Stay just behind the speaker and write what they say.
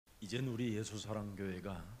이젠 우리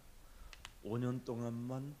예수사랑교회가 5년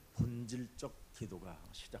동안만 본질적 기도가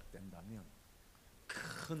시작된다면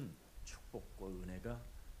큰 축복과 은혜가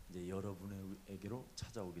이제 여러분에게로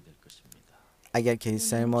찾아오게 될 것입니다. اگر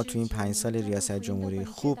کلیسای ما تو این 5 سال ریاست جمهوری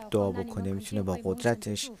خوب دعا بکنه میتونه با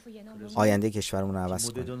قدرتش آینده کشورمون رو عوض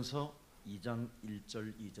کنه. 디모데전서 2장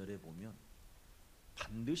 1절 2절에 보면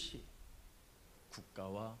반드시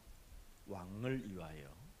국가와 왕을 위하여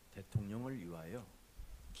대통령을 위하여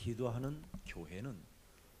기도하는 교회는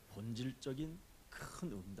본질적인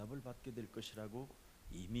큰 응답을 받게 될 것이라고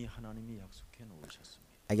이미 하나님이 약속해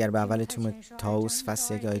놓으셨습니다. اگر به اول تیموتائوس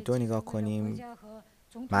فصل 1 آیه 2 نگاه کنیم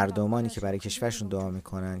مردمانی که برای کشورشون دعا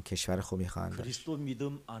میکنن کشور خوبی خواهند داشت. 그리스도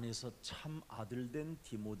믿음 안에서 참 아들된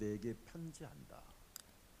디모데에게 편지한다.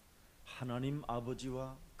 하나님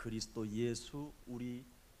아버지와 그리스도 예수 우리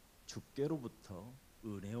주께로부터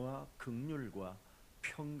은혜와 긍휼과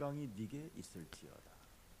평강이 네게 있을지어다.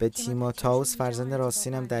 به تیموتائوس فرزند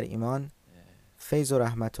راستینم در ایمان فیض و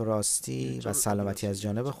رحمت و راستی و سلامتی از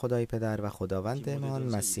جانب خدای پدر و خداوند ما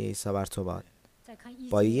مسیح عیسی بر تو باد.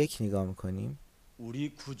 با یک نگاه میکنیم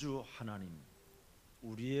우리 구주 하나님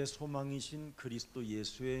우리의 소망이신 그리스도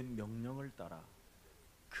예수의 명령을 따라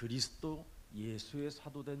그리스도 예수의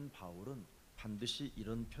사도된 바울은 반드시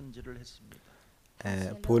이런 편지를 했습니다.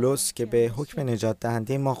 پولس که به حکم نجات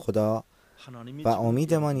دهنده ما خدا و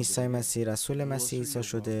امیدمان عیسی مسیح رسول مسیح عیسی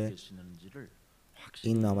شده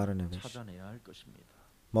این نامه رو نوشت.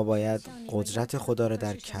 ما باید قدرت خدا رو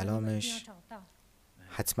در کلامش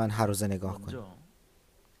حتما هر روز نگاه کنیم.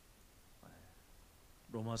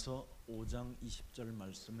 로마서 5장 20절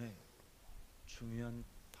말씀에 중요한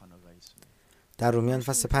단어가 있습니다. در رومیان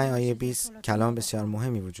فصل 5 آیه 20 کلام بسیار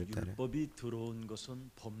مهمی وجود داره. 율법이 들어온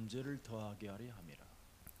것은 범죄를 더하게 하려 함이라.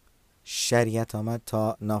 شریعت آمد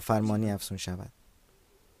تا نافرمانی افزون شود.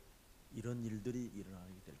 이런 일들이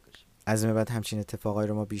일어나게 될 것입니다. از این بعد همچین اتفاقایی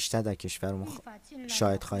رو ما بیشتر در کشورمون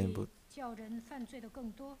شاهد خواهیم بود.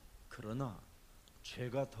 그러나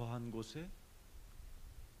죄가 더한 곳에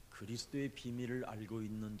그리스도의 비밀을 알고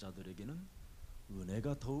있는 자들에게는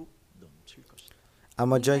은혜가 더욱 넘칠 것이다.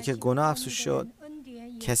 اما جایی که گناه افزون شد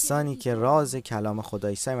کسانی که راز کلام خدا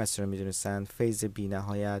عیسی مسیح رو میدونستند فیض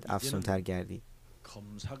بی‌نهایت افزونتر گردید.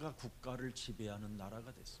 검사가 국가를 지배하는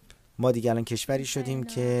나라가 됐습니다. ما دیگه الان کشوری شدیم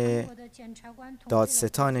که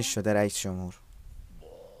دادستانش شده رئیس جمهور.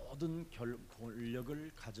 모든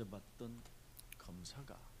권력을 가져봤던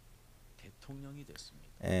검사가 대통령이 됐습니다.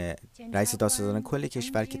 رئیس دادستان کل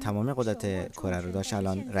کشور که تمام قدرت کره رو داشت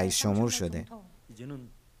الان رئیس جمهور شده. 이제는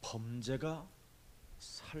범죄가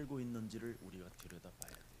살고 있는지를 우리가 들여다봐야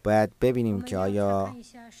돼요. باید ببینیم که آیا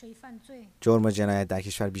جرم و جنایت در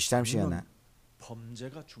کشور بیشتر میشه یا نه.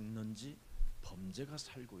 범죄가 죽는지 범죄가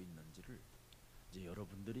살고 있는지를 이제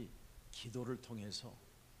여러분들이 기도를 통해서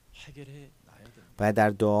해결해 놔야 됩니다. باید در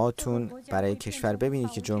دعاتون برای کشور ببینید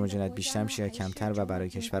که جرم و جنایت بیشتر میشه یا کمتر و برای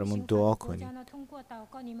کشورمون دعا کنید.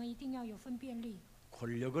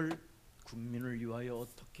 권력을 국민을 위하여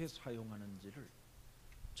어떻게 사용하는지를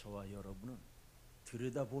저와 여러분은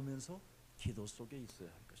들여다보면서 기도 속에 있어야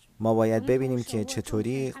할 것입니다. ما باید ببینیم که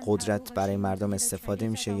چطوری قدرت برای مردم استفاده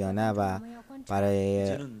میشه یا نه و برای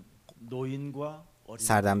이제는 노인과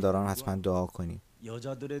سردمداران حتما دعا کنیم.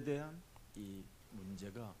 여자들에 대한 이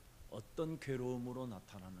문제가 어떤 괴로움으로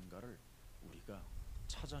나타나는가를 우리가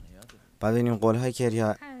찾아내야 됩니다. بعد ببینیم قولهایی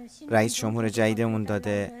که رئیس جمهور جدیدمون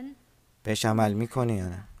داده بهش عمل میکنه یا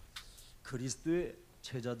نه. 그리스도의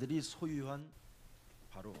제자들이 소유한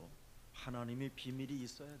바로 하나님의 비밀이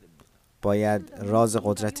있어야 됩니다. باید راز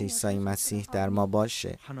قدرت عیسی مسیح در ما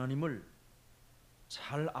باشه. 하나님을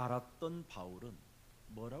잘 알았던 바울은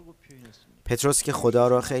뭐라고 표현했습니까? پتروس که خدا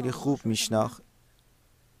را خیلی خوب میشناخت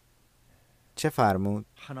چه فرمود؟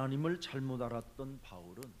 하나님을 잘못 알았던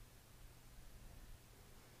바울은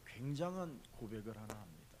굉장한 고백을 하나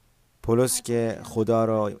합니다. پولس که خدا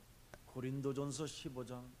را 고린도전서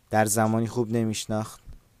 15장 در زمانی خوب نمیشناخت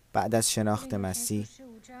بعد از شناخت مسیح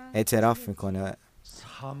اعتراف میکنه.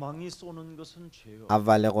 사망이 쏘는 것은 죄요.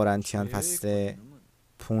 اول قرنتیان فصل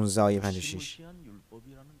 15 آیه 56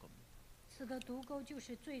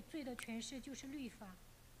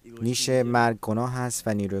 نیش مرگ گناه است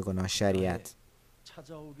و نیروی گناه شریعت.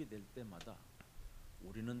 찾아오게 될 때마다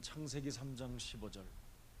우리는 창세기 3장 15절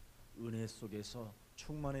은혜 속에서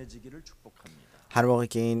충만해지기를 축복합니다. هر موقع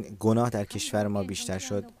که این گناه در کشور ما بیشتر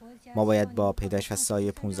شد ما باید با پیدایش فصل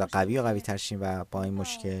آیه 15 قوی و قوی تر شیم و با این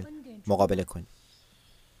مشکل مقابله کنیم.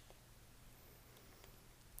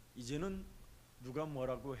 이제는 누가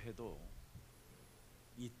뭐라고 해도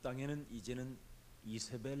이 땅에는 이제는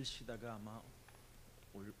이세벨 시대가 아마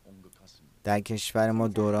در کشور ما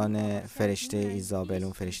دوران فرشته ایزابل،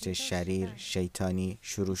 اون فرشته شریر شیطانی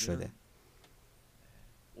شروع شده.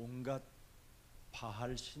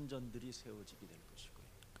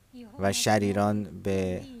 و شریران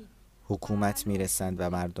به حکومت میرسند و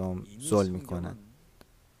مردم ظلم میکنند.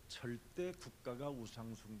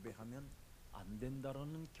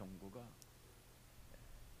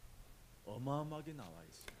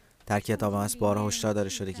 در کتاب هست بارها هشدار داده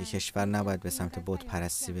شده که کشور نباید به سمت بت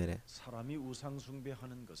پرستی بره.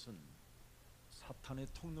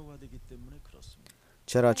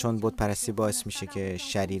 چرا؟ چون بت پرستی باعث میشه که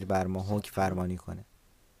شریر بر ما حکم فرمانی کنه.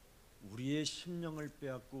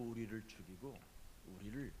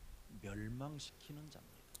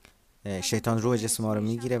 شیطان روح جسم ما رو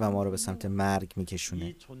میگیره و ما رو به سمت مرگ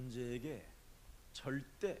میکشونه.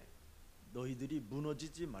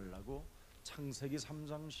 창세기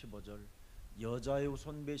 3장 15절 여자의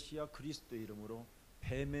우선 메시아 그리스도 이름으로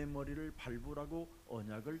뱀의 머리를 밟으라고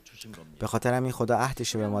언약을 주신 겁니다. به خاطر همین خدا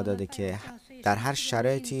عهدش به ما داده که در هر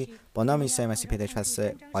شرایطی با نام عیسی مسیح پیداش پس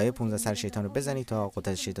آیه 15 سر شیطان رو بزنید تا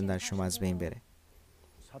قدرت شیطان در شما از بین بره.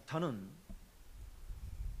 사탄은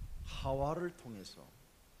하와를 통해서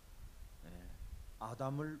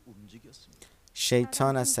아담을 움직였습니다.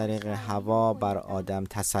 شیطان از طریق حوا بر آدم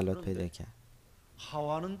تسلط پیدا کرد.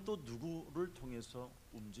 하와는 또 누구를 통해서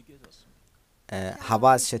움직여졌습니까?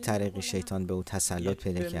 حوا از چه طریقی شیطان به او تسلط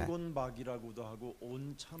پیدا کرد؟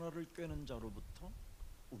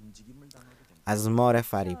 از مار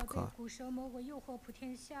فریبکار.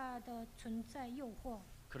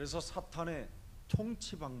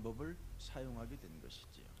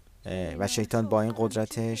 و شیطان با این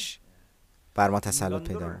قدرتش بر ما تسلط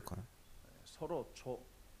پیدا میکنه.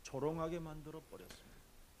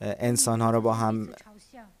 انسان ها رو با هم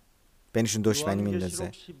بینشون دشمنی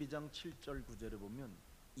میندازه.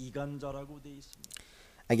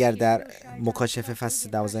 اگر در مکاشفه فصل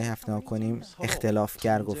 12 هفته ها کنیم،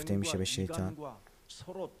 اختلافگر گفته میشه به شیطان.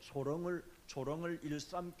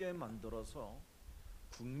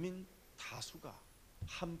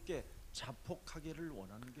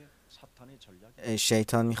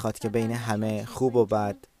 شیطان میخواد که بین همه خوب و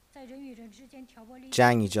بد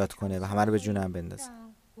جنگ ایجاد کنه و همه رو به جون هم بندازه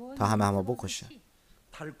تا همه بکشه.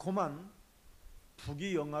 달콤한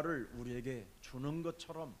부귀 영화를 우리에게 주는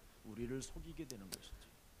것처럼 우리를 속이게 되는 것이죠.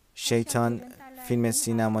 شیطان فیلم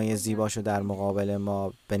سینمایی زیباشو در مقابل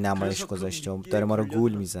ما به نمایش گذاشته و داره ما رو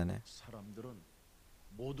گول میزنه.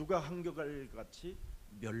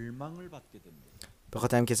 به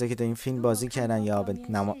خاطر هم کسایی که در این فیلم بازی کردن یا به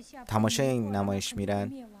تماشای این نمایش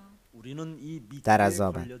میرن در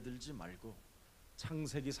عذابن.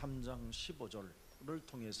 창세기 3장 15절을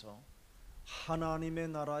통해서 하나님의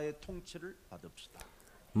나라의 통치를 받읍시다.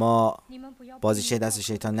 ما بازیچه دست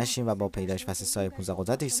شیطان نشیم و با پیدایش فصل سایه 15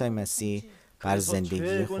 قدرت عیسی مسیح بر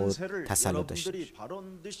زندگی خود تسلط داشته باشیم.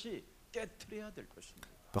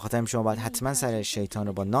 به خاطر همین شما باید حتما سر شیطان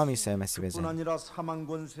رو با نام عیسی مسیح بزنید.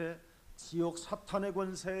 지옥 사탄의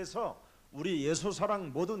권세에서 우리 예수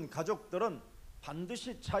사랑 모든 가족들은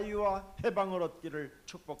반드시 자유와 해방을 얻기를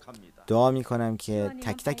축복합니다. دعا میکنم که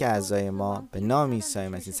تک تک اعضای ما به نام عیسی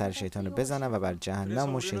مسیح سر شیطان رو بزنن و بر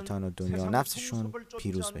جهنم و شیطان و دنیا و نفسشون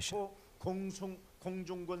پیروز بشن.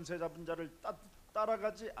 공중 권세 잡은 자를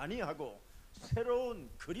따라가지 아니하고 새로운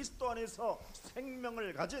그리스도 안에서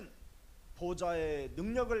생명을 가진 보좌의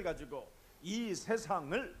능력을 가지고 이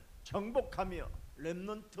세상을 정복하며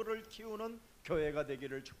렘넌트를 키우는 교회가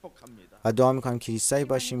되기를 축복합니다. و دعا میکنم کلیسایی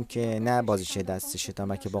باشیم که نه بازیچه دست شیطان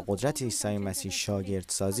بلکه با قدرت عیسی مسیح شاگرد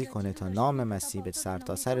سازی کنه تا نام مسیح به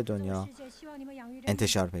سرتاسر دنیا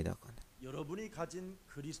انتشار پیدا کنه. 여러분이 가진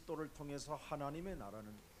그리스도를 통해서 하나님의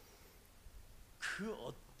나라는 그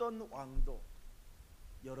어떤 왕도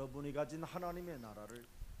여러분이 가진 하나님의 나라를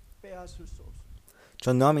빼앗을 수 없습니다.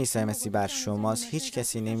 چون نام عیسی مسیح بر شماست هیچ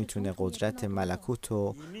کسی نمیتونه قدرت ملکوت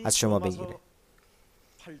رو از شما بگیره.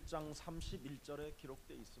 8장 31절에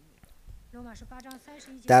기록되어 있습니다.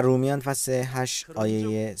 در رومیان فصل 8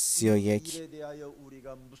 آیه 31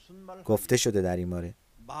 گفته شده در این مورد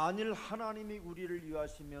만일 하나님이 우리를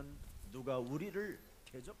위하시면 누가 우리를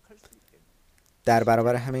대적할 수 있겠느냐. در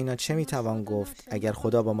برابر همه اینا چه میتوان گفت؟ اگر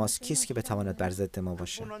خدا با ماست کیست که بتواند بر ضد ما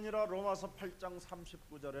باشه؟ 로마서 8장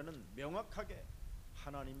 39절에는 명확하게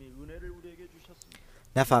하나님이 은혜를 우리에게 주셨습니다.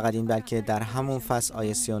 نه فقط این بلکه در همون فصل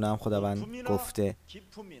آیه 39 هم خداوند گفته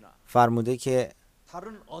فرموده که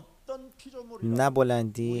نه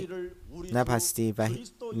بلندی نه پستی و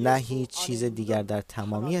نه هیچ چیز دیگر در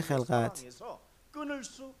تمامی خلقت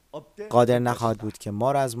قادر نخواهد بود که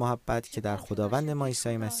ما را از محبت که در خداوند ما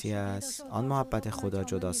عیسی مسیح است آن محبت خدا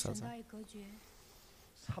جدا سازد.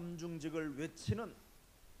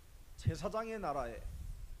 제사장의 나라에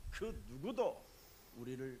그 누구도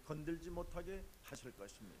우리를 건들지 못하게 하실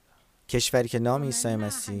것입니다. کشوری که نام عیسی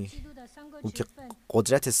مسیح اون که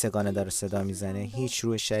قدرت سگانه داره صدا میزنه هیچ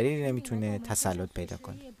روح شریری نمیتونه تسلط پیدا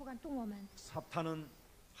کنه. 사탄은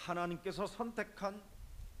하나님께서 선택한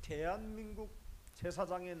대한민국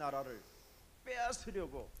제사장의 나라를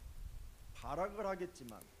빼앗으려고 발악을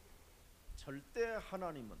하겠지만 절대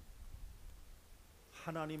하나님은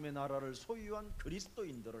하나님의 나라를 소유한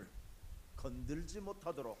그리스도인들을 건들지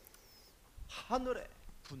못하도록 하늘에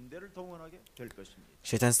군대를 동원하게 될 것입니다.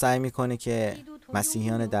 شیطان سعی میکنه که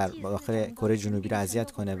مسیحیان در داخل کره جنوبی را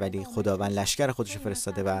اذیت کنه ولی خداوند لشکر خودش رو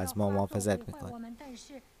فرستاده و از ما محافظت میکنه.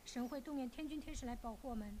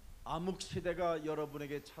 암흑 시대가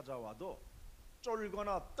여러분에게 찾아와도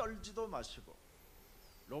쫄거나 떨지도 마시고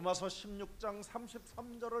로마서 16장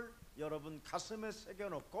 33절을 여러분 가슴에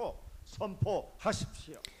새겨놓고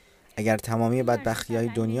선포하십시오. اگر تمامی بدبختی‌های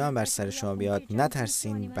دنیا هم بر سر شما بیاد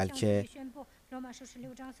نترسین بلکه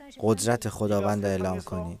قدرت خداوند را اعلام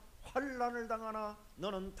کنید. 환난을 당하나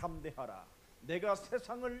너는 담대하라. 내가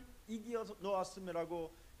세상을 이겨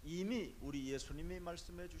놓았음이라고 이미 우리 예수님이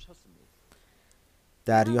말씀해 주셨습니다.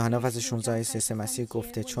 در یوحنا فصل 16 آیه 3 مسیح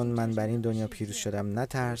گفته چون من بر این دنیا پیروز شدم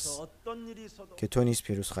نترس که تو نیز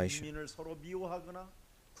پیروز خواهی شد. 국민을 서로 미워하거나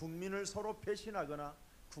국민을 서로 배신하거나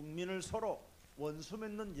국민을 서로 원수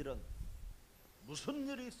맺는 일은 무슨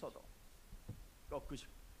일이 있어도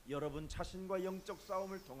꺾으시고 여러분 자신과 영적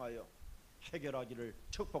싸움을 통하여 해결하기를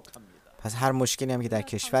축복합니다. پس هر مشکلی هم که در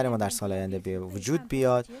کشور ما در سال آینده به وجود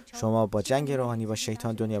بیاد شما با جنگ روحانی با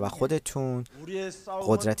شیطان دنیا و خودتون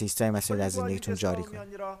قدرت عیسی مسیح در زندگیتون جاری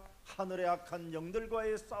کنید. 하늘의 악한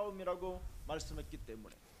영들과의 싸움이라고 말씀했기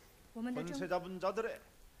때문에 권세 잡은 자들의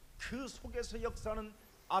그 속에서 역사하는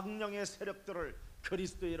악령의 세력들을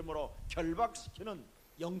그리스도의 이름으로 결박시키는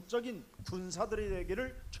영적인 군사들이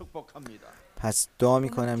되기를 축복합니다. پس دعا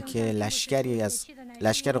میکنم که لشکری از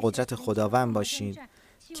لشکر قدرت خداوند باشید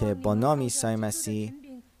که با نام عیسی مسیح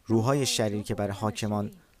روح‌های شریری که برای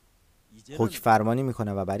حاکمان حکم فرمانی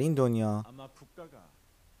میکنه و بر این دنیا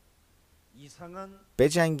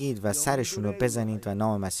بجنگید و سرشون رو بزنید و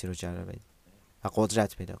نام مسیح رو جلوه بدید و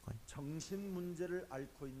قدرت پیدا کنید. 정신 문제를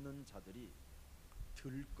앓고 있는 자들이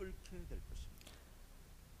들끓게 될 것입니다.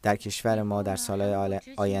 در کشور ما در سالهای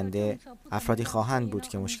آینده افرادی خواهند بود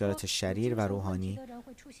که مشکلات شریر و روحانی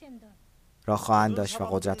را خواهند داشت و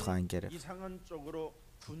قدرت خواهند گرفت. 이상한 쪽으로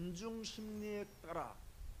군중 심리에 따라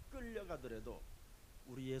끌려가더라도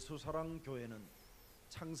우리 예수 사랑 교회는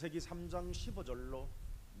창세기 3장 15절로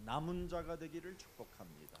남은 자가 되기를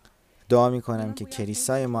축복합니다. دعا میکنم که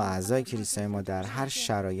کلیسای ما اعضای کلیسای ما در هر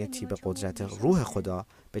شرایطی به قدرت روح خدا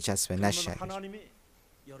بچسبه نشه.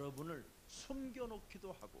 여러분을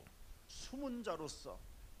숨겨놓기도 하고 숨은 자로서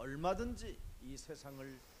얼마든지 이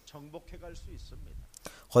세상을 정복해 갈 수 있습니다.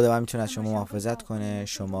 خداوند میتونه از شما محافظت کنه،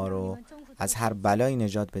 شما رو از هر بلایی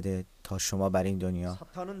نجات بده تا شما بر این دنیا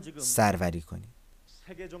سروری کنید.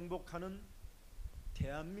 세계 정복하는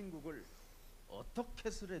대한민국을 어떻게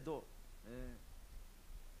해서라도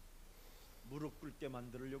무릎 꿇게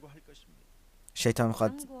만들려고 할 것입니다. شیطان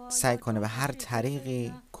میخواد سعی کنه به هر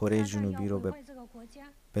طریقی کره جنوبی رو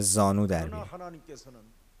به زانو در بیاره. 하나님께서는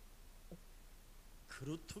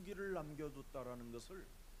그루터기를 남겨뒀다라는 것을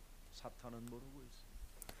사탄은 모르고 있습니다.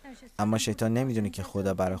 اما شیطان نمیدونه که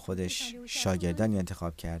خدا برای خودش شاگردانی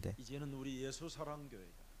انتخاب کرده. 이제는 우리 예수 사랑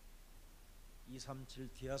교회가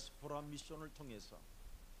 237 디아스포라 미션을 통해서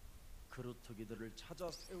그루터기들을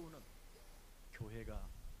찾아 세우는 교회가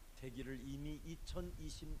되기를 이미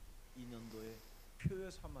 2022년도에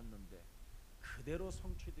표에 삼았는데 그대로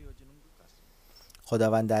성취되어지는 것 같습니다.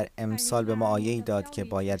 خداوند در امسال به ما آیه‌ای داد که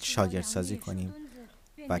باید شاگردسازی کنیم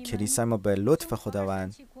و کلیسای ما به لطف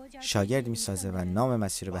خداوند شاگرد میسازه و نام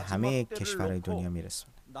مسیح رو به همه کشورهای دنیا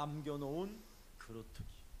میرسونه.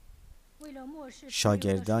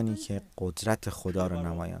 شاگردانی که قدرت خدا رو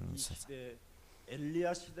نمایان میسازن.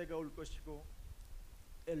 엘리야 시대가 올 것이고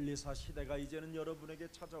엘리사 시대가 이제는 여러분에게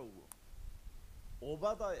찾아오고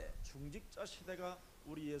오바다의 중직자 시대가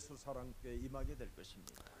우리 예수 사랑교회에 임하게 될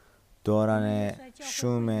것입니다. دوران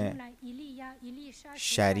شوم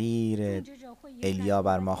شریر الیا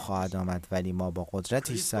بر ما خواهد آمد ولی ما با قدرت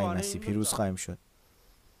عیسی مسیح پیروز خواهیم شد.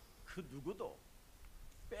 그 누구도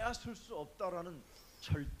빼앗을 수 없다라는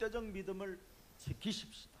절대적 믿음을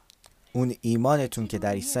지키십시다. اون ایمانتون که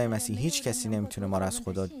در عیسی مسیح هیچ کسی نمیتونه ما را از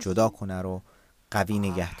خدا جدا کنه رو قوی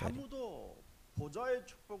نگه داریم.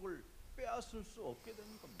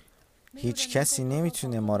 هیچ کسی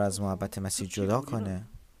نمیتونه ما را از محبت مسیح جدا کنه.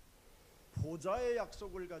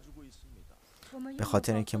 به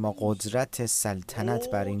خاطر اینکه ما قدرت سلطنت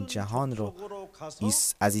بر این جهان رو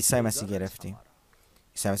از عیسی مسیح گرفتیم.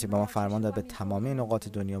 عیسی مسیح به ما فرمان داد به تمامی نقاط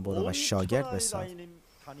دنیا برو و شاگرد بساز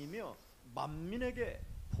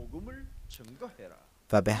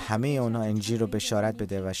و به همه اونا انجیل رو بشارت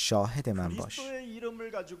بده و شاهد من باش.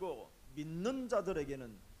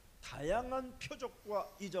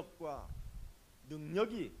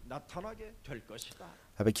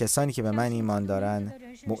 و به کسانی که به من ایمان دارن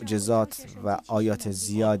معجزات و آیات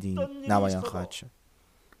زیادی نمایان خواهد شد.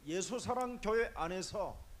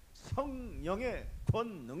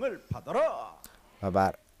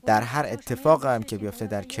 و در هر اتفاق هم که بیفته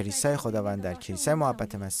در کلیسای خداوند، در کلیسای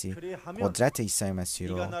محبت مسیح، قدرت عیسی مسیح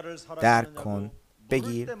رو درک کن،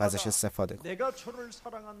 بگیر و ازش استفاده کن.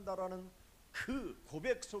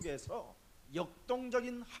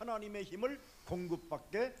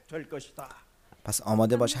 پس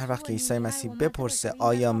آماده باش هر وقت که عیسی مسیح بپرسه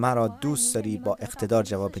آیا مرا دوست داری، با اقتدار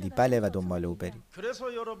جواب بدی بله و دنبال او بری.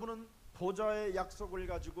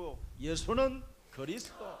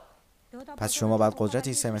 پس شما باید قدرت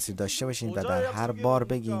عیسی مسیح داشته باشین و در هر بار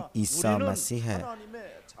بگین عیسی مسیح.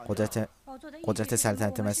 قدرت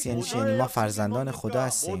سلطنت مسیح یعنی چی؟ یعنی ما فرزندان خدا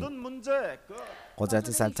هستیم.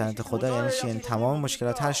 قدرت سلطنت خدا یعنی چی؟ یعنی تمام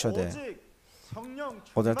مشکلات حل شده.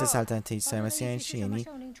 قدرت سلطنت عیسی مسیح یعنی چی؟ یعنی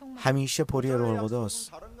همیشه پری روح القدس.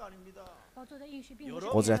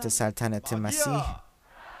 قدرت سلطنت مسیح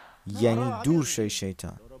یعنی دور شوی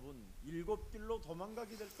شیطان.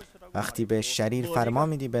 وقتی به شریر فرمان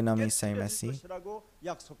میدی به نام عیسی مسیح،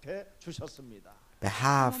 به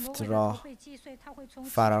 7 راه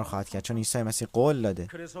فرار خواهد کرد، چون عیسی مسیح قول داده.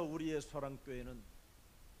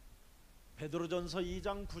 베드로전서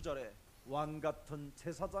 2장 9절에 왕 같은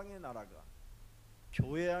제사장의 나라가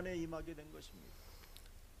교회 안에 임하게 된 것입니다.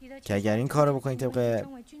 که اگر این کار رو بکنید طبق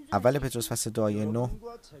اول پتروس فصل 2 آیه 9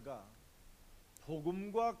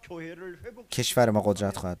 کشور ما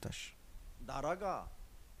قدرت خواهد داشت.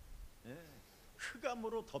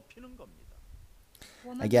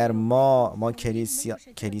 اگر ما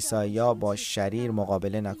کلیسایا با شریر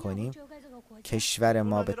مقابله نکنیم، کشور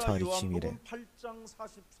ما به تاریکی میره.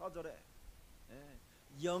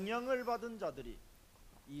 영향을 받은 자들이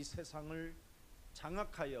이 세상을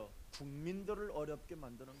장악하여 국민들을 어렵게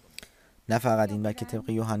만드는 겁니다. نه فقط این، بلکه طبق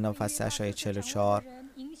یوحنا فصل 8 آیه 44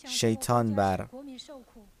 شیطان بر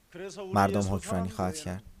مردم حکمرانی خواهد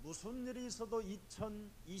کرد. 무슨 일이 있어도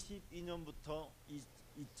 2022년부터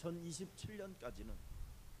 2027년까지는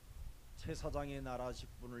제사장의 나라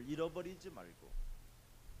직분을 잃어버리지 말고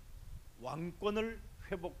왕권을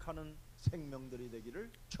회복하는 생명들이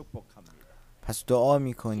되기를 축복합니다. پس دعا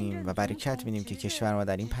میکنیم و برکت میدیم که کشور ما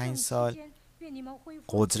در این 5 سال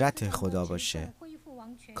قدرت خدا باشه،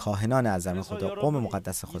 کاهنان اعظم خدا، قوم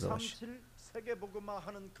مقدس خدا باشه.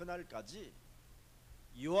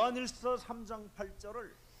 요한일서 3장 8절을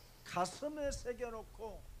가슴에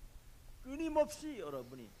새겨놓고 끊임없이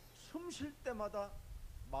여러분이 숨 쉴 때마다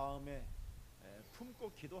마음에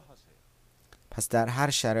품고 기도하세요. پس در هر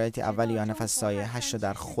شرایطی اول یوحنا فصل 8 رو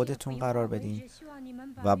در خودتون قرار بدین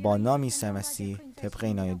و با نام عیسی مسیح طبق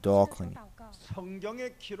این آیه دعا کنید.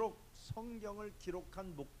 성경을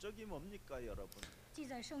기록한 목적이 뭡니까, 여러분?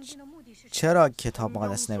 چرا کتاب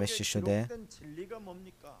مقدس نوشته شده؟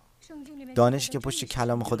 دانشی که پشت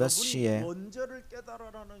کلام خداست چیه؟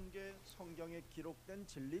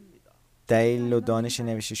 دلیل و دانش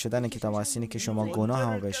نوشته شدن کتاب مقدس اینه که شما گناه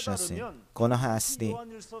هم بشناسید. گناه اصلی.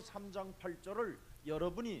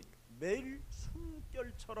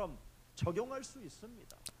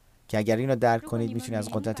 که اگر این رو درک کنید میتونید از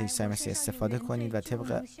قدرت عیسی مسیح استفاده کنید و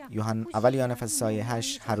طبق اول یوحنا فصل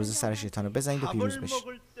 8 هر روز سر شیطان رو بزنید و پیروز بشید.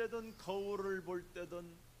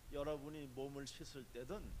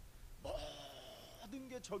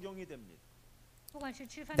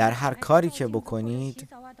 در هر کاری که بکنید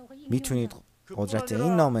میتونید قدرت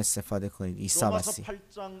این نام استفاده کنید، عیسی مسیح.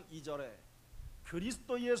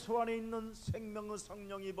 그리스도 예수 안에 있는 생명의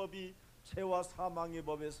성령의 법이 죄와 사망의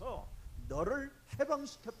법에서 너를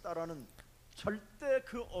해방시켰다라는 절대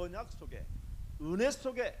그 언약 속에 은혜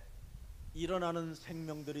속에 일어나는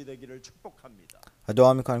생명들이 되기를 축복합니다. و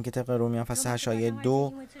دعا میکنم که طبق رومیان فصل 8 آیه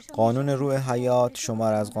 2 قانون روح حیات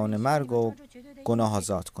شما را از قانون مرگ و گناه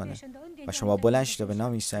آزاد کنه و شما بلند شید و به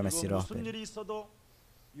نام عیسی مسیح راه برید.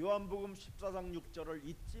 요한복음 14장 6절을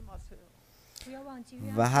잊지 마세요.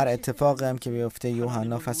 و هر اتفاقی هم که بیفته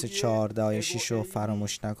یوحنا فصل 14 آیه 6 رو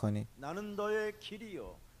فراموش نکنید. 나는 너의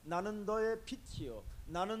길이요, 나는 너의 빛이요,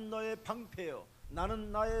 나는 너의 방패요,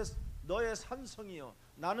 나는 너의 산성이요,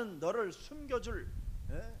 나는 너를 숨겨줄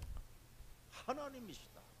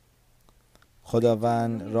하나님이시다.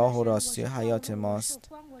 خداوند راه و راستی و حیات ماست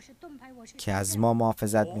که از ما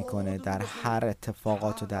محافظت میکنه در هر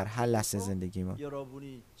اتفاقات و در هر لحظه زندگیمون.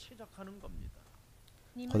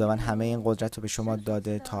 خداوند همه این قدرت رو به شما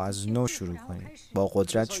داده تا از نو شروع کنید، با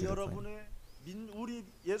قدرت شروع کنید. 우리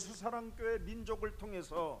예수 사랑교회 민족을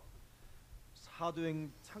통해서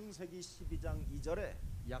사도행 창세기 12장 2절에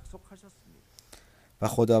약속하셨습니다. و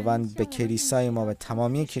خداوند به کلیسای ما، به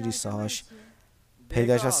تمامی کلیساهاش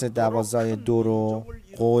پیدایش 12:2 رو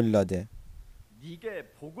قول داده. 네게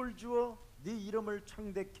복을 주어 네 이름을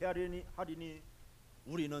창대케 하리니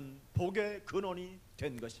우리는 복의 근원이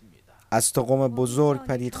된 것입니다. از تو قوم بزرگ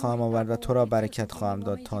پدید خواهم آورد و تو را برکت خواهم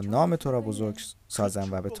داد تا نام تو را بزرگ سازم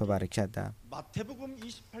و به تو برکت دهم. 마태복음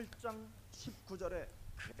 28장 19절에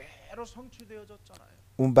그대로 성취되어졌잖아요.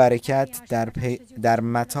 اون برکت در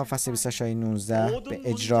متی فصل 28 آیه 19 به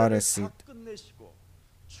اجرا رسید.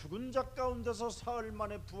 죽은 자 가운데서 사흘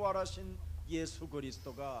만에 부활하신 예수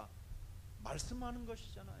그리스도가 말씀하는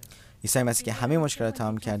것이잖아요. عیسی مسیح که همه مشکلات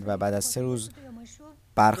تمام کرد و بعد از 3 روز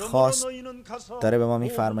برخاست، داره به ما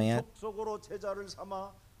میفرماید 제자를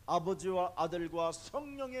삼아 아버지와 아들과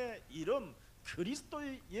성령의 이름 그리스도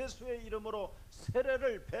예수의 이름으로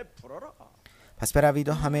세례를 베풀어라. پس بروید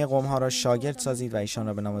و همه قوم ها را شاگرد سازید و ایشان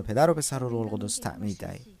را به نام پدر و پسر و روح القدس تعمید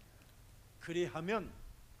دهید. 그리하면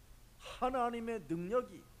하나님의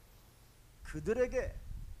능력이 그들에게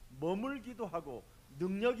머물기도 하고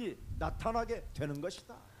능력이 나타나게 되는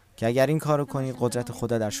것이다. که اگر این کارو کنید قدرت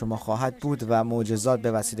خدا در شما خواهد بود و معجزات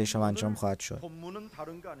به وسیله شما انجام خواهد شد. 본문은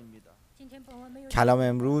다른 거 아닙니다. کلام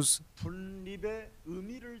امروز 분립의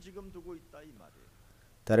의미를 지금 두고 있다 이 말이에요.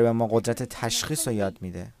 داره به ما قدرت تشخیص رو یاد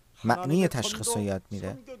میده، معنی تشخیص رو یاد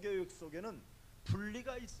میده.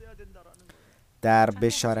 در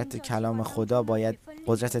بشارت کلام خدا باید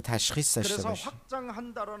قدرت تشخیص داشته باشیم.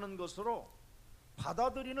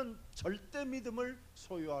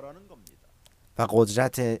 و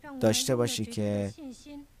قدرت داشته باشی که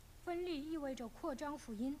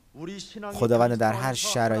خداوند در هر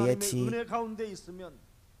شرایطی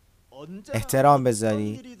احترام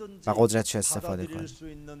بذاری و قدرتش استفاده کنی،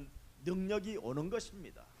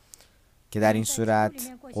 که در این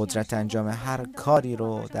صورت قدرت انجام هر کاری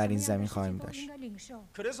رو در این زمین خواهیم داشت.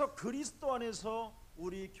 그래서 그리스도 안에서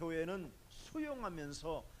우리 교회는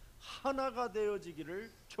수용하면서 하나가 되어지기를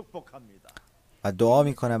축복합니다. و دعا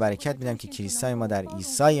میکنم، برکت میدم که کلیسای ما در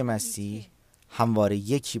عیسی مسیح همواره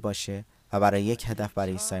یکی باشه و برای یک هدف،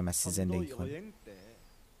 برای عیسی مسیح زندگی کنه.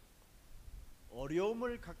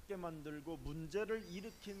 어려움을 갖게 만들고 문제를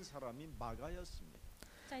일으킨 사람이 마가였습니다.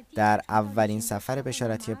 در اولین سفر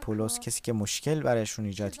بشارتی پولس کسی که مشکل برایشون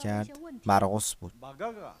ایجاد کرد مرقس بود.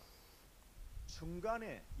 마가가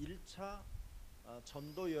중간에 1차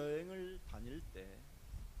전도 여행을 다닐 때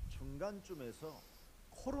중간쯤에서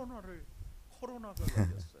코로나가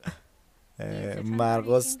걸렸어요.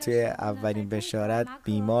 مرقس توی اولین بشارت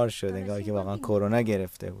بیمار شد، انگار که واقعا کرونا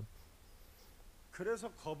گرفته بود. 그래서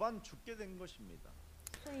거반 죽게 된 것입니다.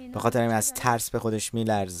 به خاطر این از ترس به خودش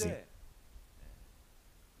میلرزید.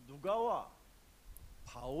 누가와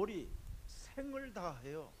바울이 생을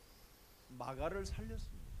다하여 마가를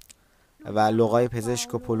살렸습니다. و لوقای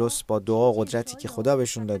پزشک و پولس با دعا و قدرتی که خدا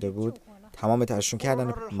بهشون داده بود تمام تلاششون کردن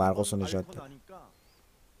و مرقس رو نجات داد.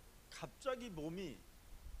 갑자기 몸이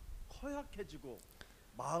허약해지고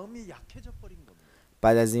마음이 약해져 버린 겁니다.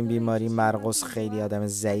 بعد از این بیماری مرقس خیلی آدم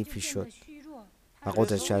ضعیفی شد و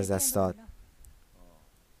قدرتش از دست داد.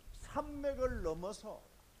 산맥을 넘어서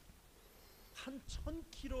한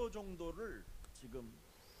 1000km 정도를 지금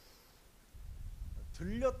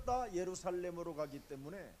들렸다 예루살렘으로 가기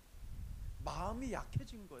때문에 마음이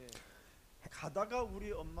약해진 거예요. 가다가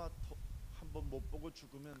우리 엄마 한번 못 보고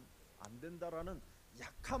죽으면 안 된다라는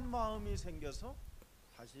약한 마음이 생겨서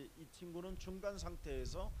다시 이 친구는 중간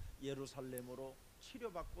상태에서 예루살렘으로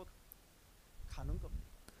치료받고 가는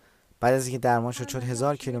겁니다. بعد از اینکه درمان شد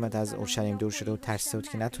 1000 کیلومتر از اورشلیم دور شده و ترسیده بود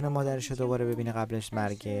که نتونه مادرش رو دوباره ببینه قبلش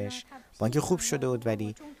مرگش، با اینکه خوب شده بود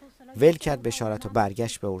ولی ول کرد بشارت و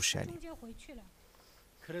برگشت به اورشلیم.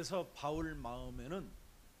 그래서 바울 마음에는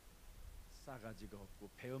싸가지가 없고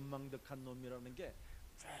배은망덕한 놈이라는 게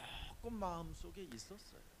조금 마음속에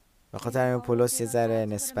있었어요. به خاطر همین پولس یه ذره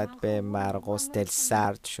نسبت به مرقس دل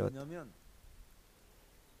سرد شد.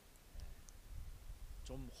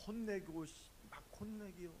 좀 혼내고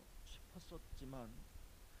싶었지만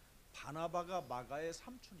바나바가 마가의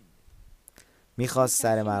삼촌입니다. میخواست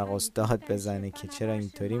سر مرقس داد بزنه که چرا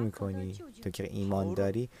اینطوری میکنی، تو که ایمان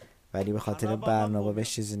داری، ولی به خاطر برنابا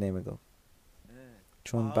بهش چیزی نمیگفت،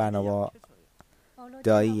 چون برنابا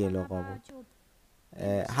دایی لوقا بود.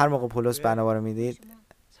 هر موقع پولس برنابا رو میدید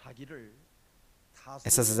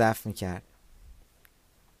احساس ضعف میکرد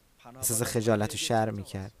احساس خجالت و شرم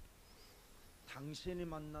میکرد. 당신이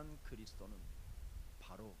만난 그리스도는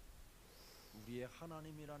바로 우리의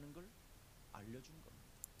하나님이라는 걸 알려준 겁니다.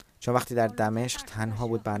 چون وقتی در دمشق تنها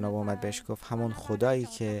بود برنابا اومد بهش گفت همون خدایی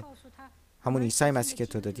که همون عیسی مسیح که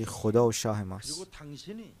تو دادی خدا و شاه 그리고 ماست.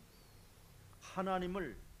 당신이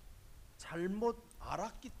하나님을 잘못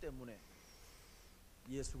알았기 때문에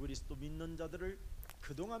예수 그리스도 믿는 자들을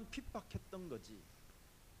그동안 핍박했던 거지.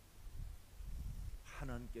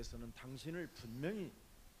 하나님께서는 당신을 분명히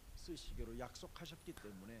쓰시기로 약속하셨기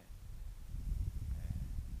때문에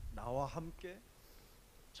나와 함께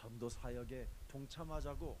전도 사역에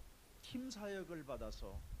동참하자고 팀 사역을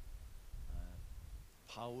받아서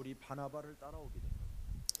바울이 바나바를 따라오게 된 거예요.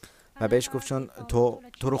 و بهش گفت چون تو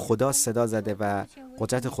رو خدا صدا زده و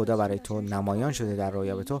قدرت خدا برای تو نمایان شده در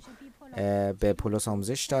رویا به تو، به پولس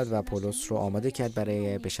آموزش داد و پولس رو آماده کرد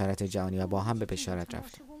برای بشارت جهانی و با هم به بشارت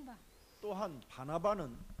رفتن. 또한 바나바는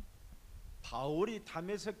바울이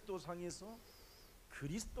다메섹 도상에서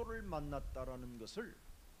그리스도를 만났다라는 것을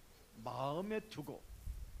마음에 두고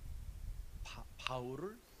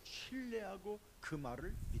바울을 신뢰하고 그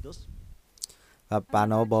말을 믿었습니다. و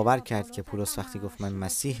بنا باور کرد که پولس وقتی گفت من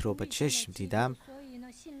مسیح رو به چشم دیدم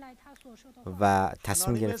و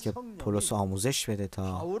تصمیم گرفت که پولس آموزش بده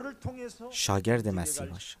تا شاگرد مسیح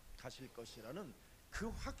باشه. 그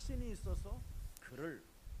확신이 있어서 그를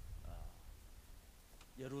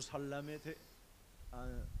예루살렘에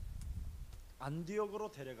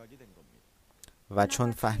안디옥으로 데려가게 된 겁니다. و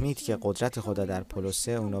چون فهمید که قدرت خدا در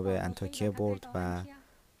پولسه، اونو به انطاکیه برد و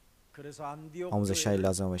آموزش‌های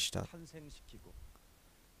لازمش داد.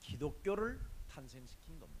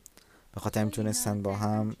 به خاطر میتونستن با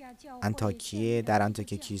هم در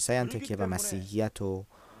انطاکیه کلیسای انطاکیه و مسیحیت رو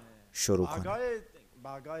شروع کنن.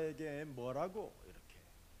 마가에게 뭐라고 이렇게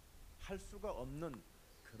할 수가 없는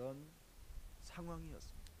그런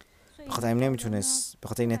상황이었습니다. به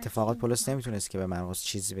خاطر این اتفاقات پولس نمیتونست که به مرقس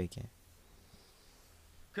چیزی بگه.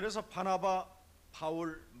 그래서 바나바,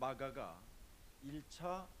 바울, 마가가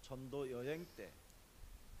 1차 전도 여행 때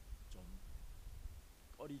좀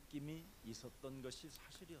꺼리낌이 있었던 것이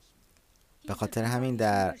사실이었습니다. به خاطر همین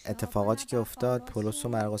در اتفاقاتی که افتاد پولس و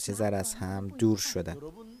مرقس یه ذره از هم دور شدن.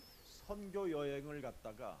 여러분 선교 여행을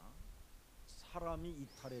갔다가 사람이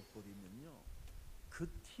이탈해 버리면요. 그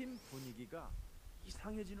팀 분위기가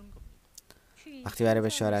이상해지는 겁니다. وقتی برای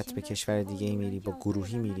بشارت به کشور دیگه میری با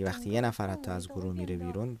گروهی میری، وقتی یه نفر حتی از گروه میره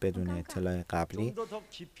بیرون بدون اطلاع قبلی،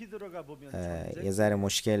 یه ذره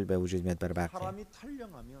مشکل به وجود میاد برای بقیه.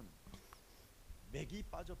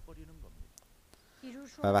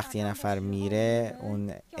 و وقتی یه نفر میره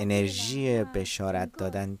اون انرژی بشارت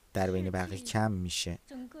دادن در بین بقیه کم میشه.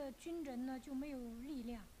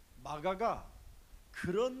 마가가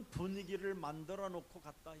그런 분위기를 만들어 놓고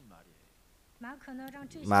갔다 이 말이에요.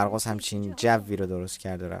 مرقس همچین جوی رو درست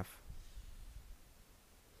کرد و رفت.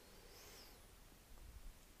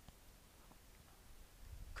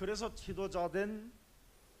 그래서 지도자된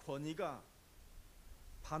권위가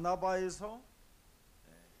바나바에서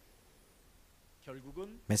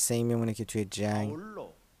결국은 مثل این میمونه که توی جنگ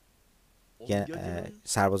바울로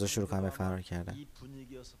سربازا شروع کنن به فرار کردن. 이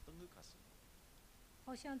분위기였었던 것 같습니다.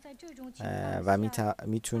 و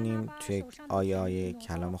میتونیم توی آیه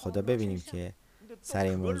کلام خدا ببینیم که سر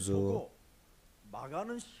این موضوع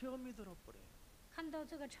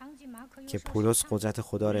که پولس قدرت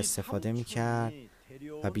خدا را استفاده میکرد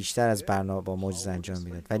و بیشتر از برنابا معجزه انجام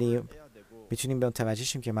میداد، ولی میتونیم به اون توجه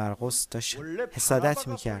شیم که مرقس داشت حسادت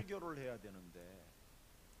میکرد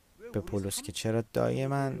به پولس که چرا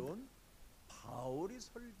دائما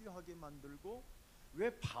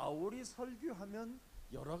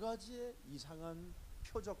여러 가지의 이상한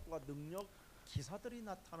표적과 능력, 기사들이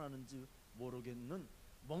나타나는지 모르겠는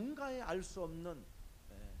뭔가에 알 수 없는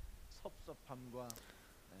섭섭함과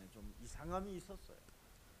좀 이상함이 있었어요.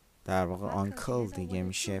 در واقع آنکل دیگه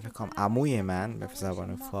میشه فکر کنم عموی من به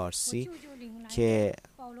زبان فارسی که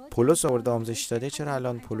پولس آورده آموزش داده، چرا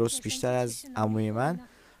الان پولس بیشتر از عموی من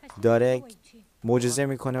داره معجزه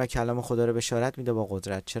میکنه و کلام خدا رو بشارت میده با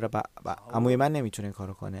قدرت، چرا عموی من نمیتونه این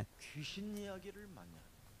کارو کنه؟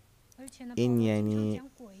 این یعنی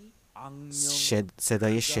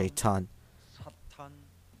صدای شیطان،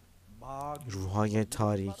 روحای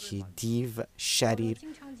تاریکی، دیو، شریر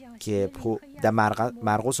که در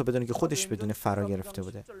مرقس رو بدونه که خودش بدونه فرا گرفته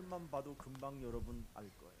بوده.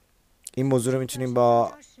 این موضوع رو میتونیم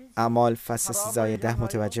با اعمال فصل 13 آیه 10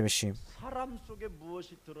 متوجه بشیم.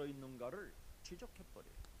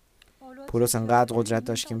 پولس انقدر قدرت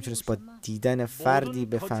داشت که میتونست با دیدن فردی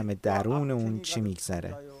بفهمه درون اون چی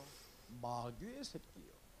میگذره.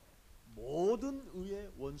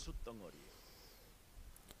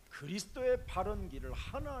 그리스도의 바른 길을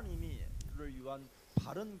하나님이를 위한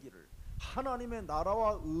바른 길을 하나님의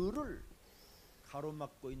나라와 의를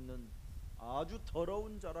가로막고 있는 아주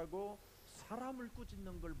더러운 자라고 사람을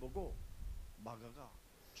꾸짖는 걸 보고 마가가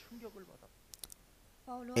충격을 받았다.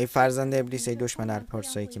 ای فرزند ابلیس، ای دشمن هر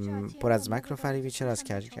پارسایی که پر از مکر و فریبی، چرا از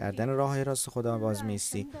کردن راههای راست خدا باز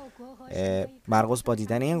میستی؟ مرقس با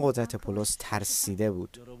دیدن این قدرت پولس ترسیده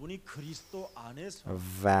بود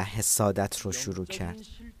و حسادت رو شروع کرد.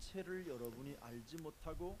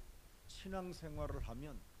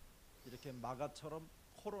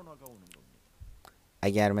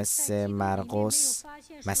 اگر مثل مرقس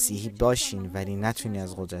مسیحی باشین ولی نتونی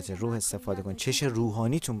از قدرت روح استفاده کن، چش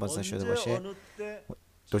روحانیتون باز نشده باشه،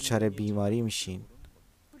 دچار بیماری میشین،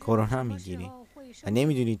 کرونا میگیرین و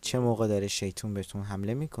نمیدونید چه موقع داره شیطان بهتون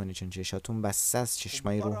حمله میکنه، چون چشاتون بسته است،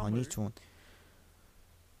 چشمای روحانیتون.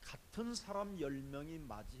 같은 사람 10명이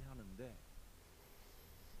맞이하는데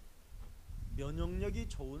면역력이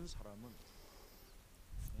좋은 사람은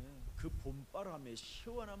그 봄바람의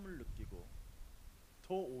시원함을 느끼고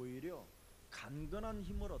더 오히려 간건한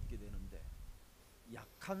힘을 얻게 되는데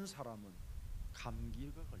약한 사람은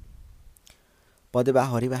감기가 걸립니다. باد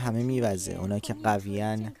بهاری به همه میوزه. اونا که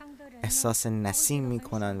قویان احساس نسیم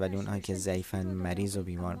میکنن ولی اونها که ضعیفن مریض و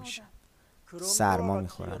بیمار میشن، سرما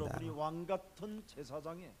میخورن. در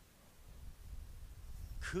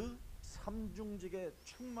그 삼중직의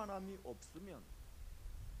충만함이 없으면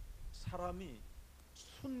사람이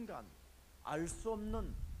순간 알 수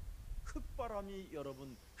없는 흑바람이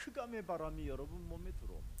여러분, 흑암의 바람이 여러분 몸에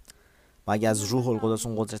들어옵니다. ما اگه از روح القدس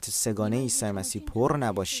اون قدرت سگانه عیسی مسیح پر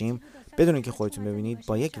نباشیم، بدون که خودتون ببینید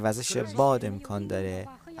با یک وزش باد امکان داره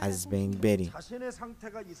از بین بریم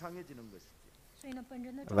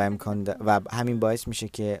و همین باعث میشه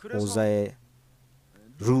که اوضاع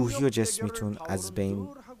روحی و جسمیتون از بین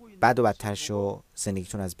بد و بدتر شو،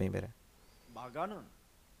 زندگیتون از بین بره.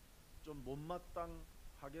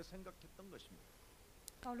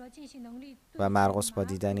 و مرقس با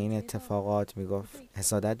دیدن این اتفاقات میگفت،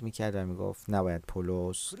 حسادت میکرد و میگفت نباید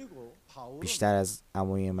پولس بیشتر از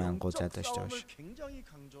عموی من قدرت داشته باشه.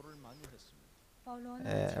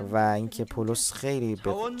 و اینکه پولس خیلی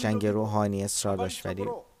به جنگ روحانی اصرار داشت ولی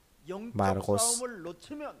مرقس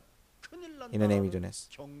اینو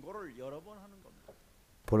نمیدونست.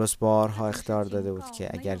 پولس بارها اخطار داده بود که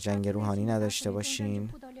اگر جنگ روحانی نداشته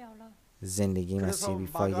باشین زندگی مسیحی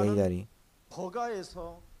بی‌فایده‌ای دارین.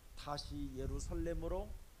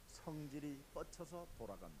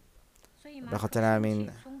 به خاطر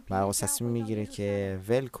همین مرقس تصمیم میگیره که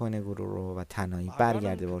ول کنه گروه رو و تنهایی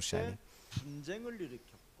برگرده به اورشلیم.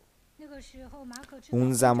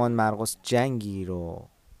 اون زمان مرقس جنگی رو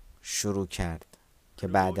شروع کرد که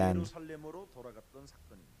بعداً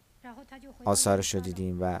آثارش رو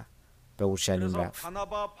دیدیم و به اورشلیم رفت.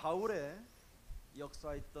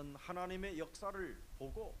 역사했던 하나님의 역사를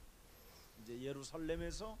보고 이제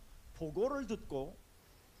예루살렘에서 보고를 듣고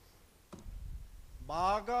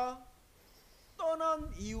마가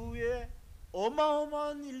떠난 이후에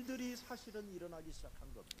어마어마한 일들이 사실은 일어나기 시작한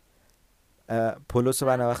겁니다. پولس و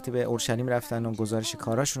برنا وقتی به اورشلیم رفتن و گزارش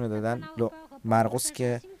کاراشون رو دادن، مرقس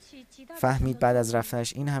که فهمید بعد از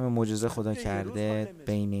رفتنش این همه معجزه خدا کرده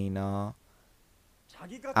بین اینا،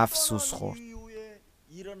 افسوس خورد.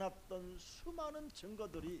 일어났던 수많은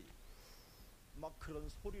증거들이 막 그런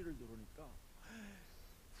소리를 들으니까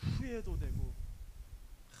후회도 되고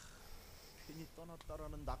괜히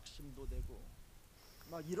떠났다라는 낙심도 되고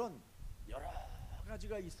막 이런 여러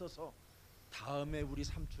가지가 있어서 다음에 우리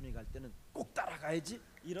삼촌이 갈 때는 꼭 따라가야지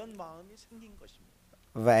이런 마음이 생긴 것입니다.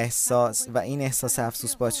 و این احساس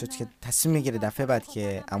افسوس باعث شد که تصمیم میگیره دفعه بعد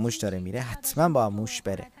که عموش داره میره حتما با عموش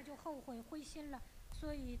بره.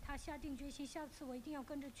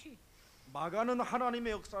 마가는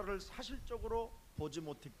하나님의 역사를 사실적으로 보지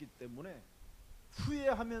못했기 때문에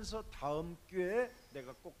후회하면서 다음 기회에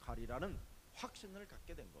내가 꼭 가리라는 확신을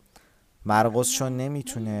갖게 된 겁니다. مرقس چون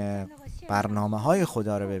نمیتونه برنامه‌های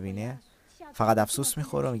خدا رو ببینه، فقط افسوس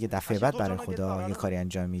میخوره و میگه دفعه بعد برای خدا یه کاری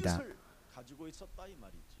انجام میدم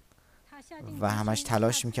و همش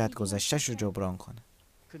تلاش میکرد گذشته‌ش رو جبران کنه.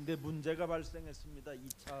 근데 문제가 발생했습니다.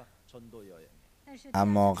 2차 전도 여행.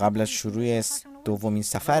 اما قبل از شروع دومین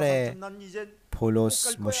سفر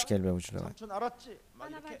پولس مشکل به وجود آمد.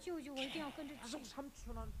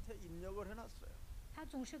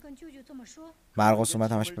 مرقس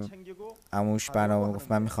اومد همش به عموش برنامه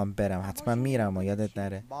گفت من میخوام برم، حتما میرم و یادت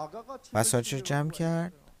نره. وسایلش رو جمع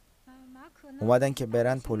کرد، اومدن که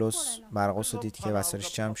برن. پولس مرقس رو دید که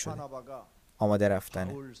وسایلش جمع شده، آماده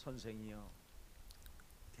رفتنه.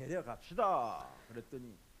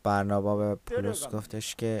 برنابا به پولس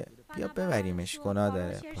گفتش که بیا ببریمش، گناه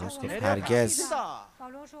داره. پولس گفت هرگز.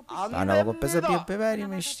 برنابا گفت بذار بیا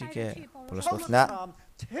ببریمش دیگه. پولس گفت نه.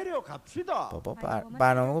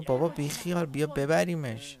 برنابا گفت بابا بیخیال، بیا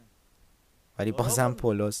ببریمش. ولی بازم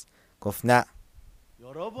پولس گفت نه.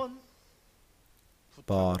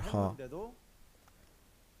 بارها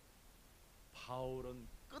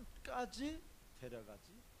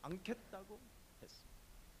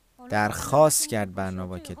درخواست کرد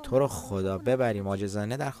برنابا که تو رو خدا ببری،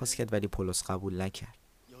 معجزانه درخواست کرد، ولی پولس قبول نکرد.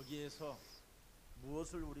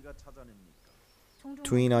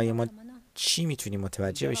 تو این آیه ما چی میتونیم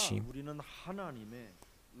متوجه بشیم؟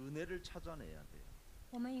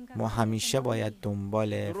 ما همیشه باید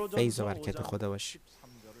دنبال فیض و برکت خدا باشیم.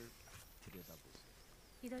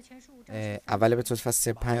 اول بطرس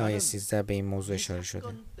فصل 5 آیه 13 به این موضوع اشاره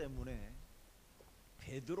شده.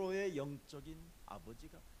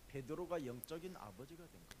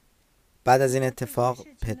 بعد از این اتفاق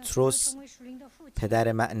پتروس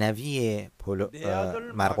پدر معنوی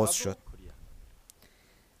مرقس شد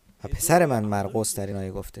و پسر من مرقس در این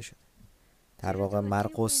آیه گفته شد. در واقع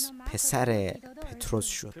مرقس پسر پتروس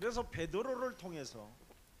شد.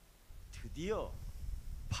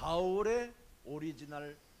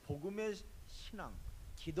 오리지널 복음의 신앙,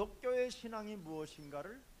 기독교의 신앙이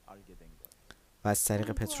무엇인가를 알게 된 거예요. و از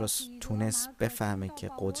طریق پتروس تونست بفهمه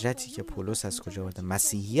که قدرتی که پولس از کجا آورده،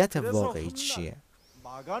 مسیحیت واقعی چیه.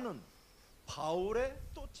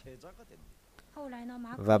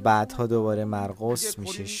 و بعدها دوباره مرقس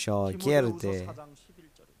میشه شاگرد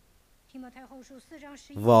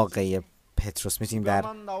واقعی پتروس. میتونیم در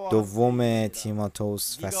دوم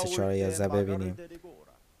تیموتائوس فصل 4 11 ببینیم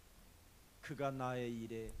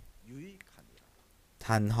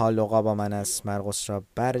تنها لقا با من است، مرقس را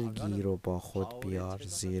برگیر و با خود بیار،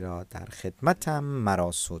 زیرا در خدمتم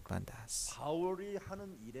مرا سودمند است.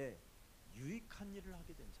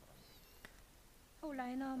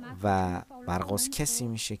 و مرقس کسی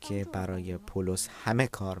میشه که برای پولس همه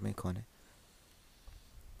کار میکنه.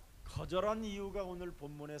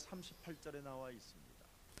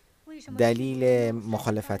 دلیل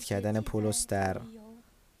مخالفت کردن پولس در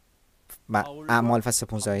اعمال فصل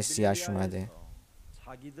 15 آیه 38 اومده.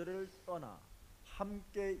 자기들을 떠나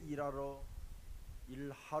함께 일하러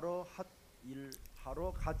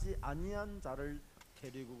가지 아니한 자를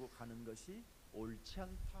데리고 가는 것이 옳지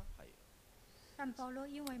않다 하여.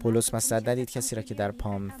 پولس مصلحت ندید کسی را که در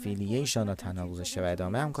پامفیلیه ایشان را تنها گذاشته و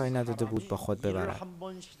ادامه همکاری نداده بود با خود ببرد.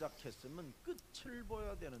 한번 시작했으면 끝을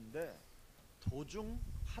보여야 되는데 도중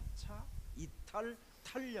하차, 이탈,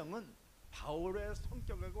 탈령은 바울의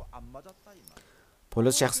성격하고 안 맞았다 이 말.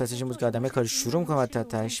 پولس شخصیتش این بود که آدم کاری شروع میکنه و تا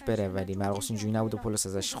تهش بره، ولی مرقس اینجوری نبود و پولس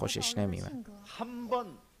ازش خوشش نمیومد.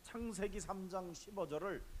 한번 창세기 3장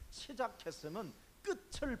 15절을 시작했으면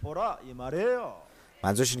끝을 보라 이 말이에요.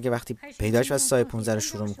 منظورش اینه که وقتی پیدایش و سایه 15 رو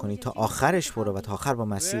شروع میکنی تا آخرش برو و تا آخر با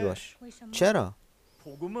مسیح باش. چرا؟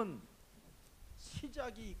 복음은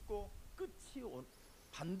시작이 있고 끝이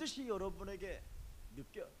반드시 여러분에게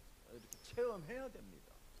체험해야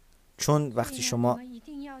됩니다. چون وقتی شما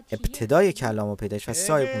ابتدای کلام و پیدایش و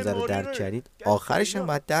سایه 15 رو درک کردید، آخرش هم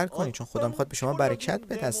باید درک کنید، چون خدا میخواد به شما برکت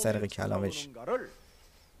بده از طریق کلامش.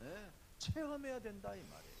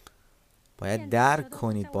 باید درک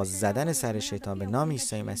کنید با زدن سر شیطان به نام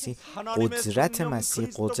عیسی مسیح قدرت مسیح،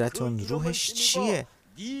 قدرت اون روحش چیه.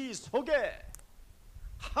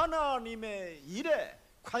 하나님의 일에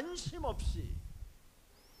관심 없이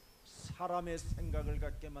사람의 생각을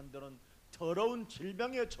갖게 만드는 더러운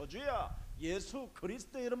질병의 저주야. 예수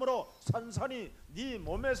그리스도의 이름으로 산산이 네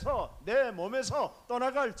몸에서 내 몸에서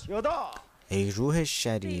떠나갈지어다. ای روح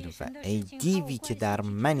شریر و ای دیوی که در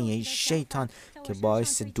منی، ای شیطان که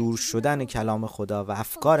باعث دور شدن کلام خدا و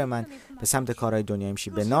افکار من به سمت کارهای دنیا میشی،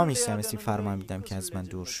 به نام عیسی مسیح فرمان میدم که از من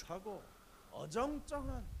دور شو.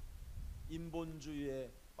 인본주의에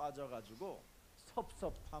빠져가지고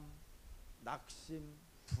섭섭함, 낙심,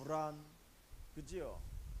 불안, 그지요?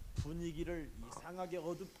 분위기를 이상하게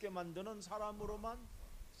어둡게 만드는 사람으로만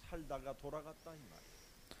살다가 돌아갔다 이 말이에요.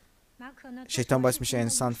 شیطان باعث میشه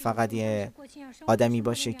انسان فقط یه آدمی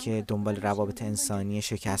باشه که دنبال روابط انسانی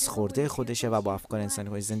شکست خورده خودشه و با افکار انسانی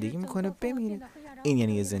خودش زندگی میکنه بمیره. این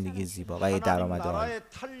یعنی یه زندگی زیبا و یه درآمد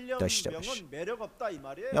داشته باشه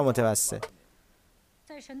یا متوسط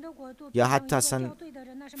یا حتی اصلا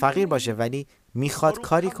فقیر باشه، ولی میخواد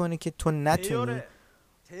کاری کنه که تو نتونی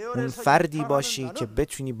اون فردی باشی که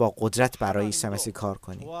بتونی با قدرت برای عیسی مسیح کار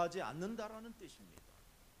کنی.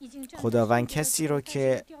 خداوند کسی رو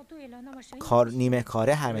که نیمه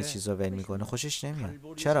کاره همه چیز رو ول میکنه خوشش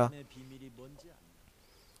نمیاد. چرا؟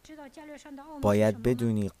 باید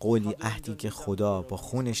بدونی قولی عهدی که خدا با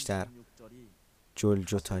خونش در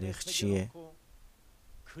جلجو تاریخ چیه.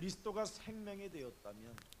 그리스도가 생명이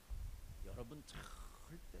되었다면 여러분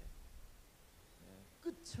절대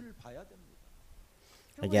끝을 봐야 됩니다.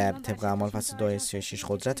 اگر طبق اعمال فصل 2 آیه 36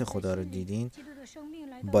 قدرت خدا رو دیدین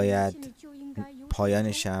باید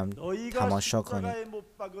پایانش هم تماشا کنید. 십자가에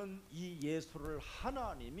못 박은 이 예수를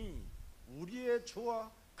하나님이 우리의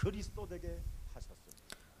주와 그리스도 되게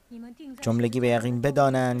하셨습니다. جملگی به یقین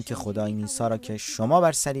بدانند که خدا این عیسی را که شما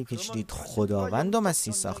بر صلیب کشیدید خداوند و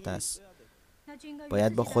مسیح ساخته است.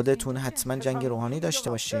 باید با خودتون حتما جنگ روحانی داشته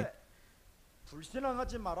باشید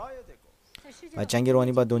불신앙하지 말아야 되고 و جنگ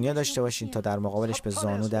روحانی با دنیا داشته باشید تا در مقابلش به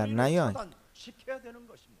زانو در نیاید. 시켜야 되는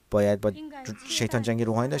것입니다. باید با شیطان جنگ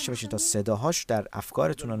روحانی داشته باشید تا صداهاش در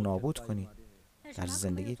افکارتون رو نابود کنید در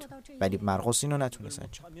زندگیتون. ولی مرقس اینو نتونست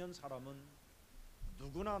انجام. 하면 사람은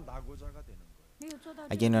누구나 낙오자가 되는 거예요.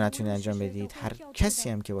 اگه اینو نتونید انجام بدید هر کسی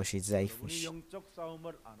هم که باشید ضعیف 우리 میشید. 영적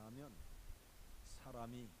싸움을 안 하면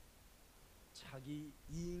사람이 자기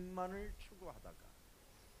이익만을 추구하다가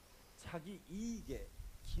자기 이익에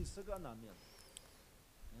기스가 나면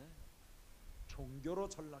종교로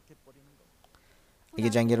전락해 버리는 겁니다. اگه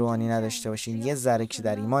جنگ روحانی نداشته باشین یه ذره که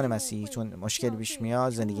در ایمان مسیحیتون مشکل پیش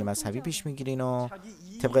میاد زندگی مذهبی پیش میگیرین و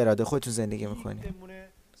طبق اراده خودتون زندگی میکنین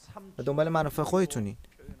و دنبال منافع خودتونین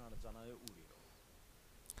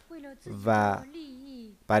و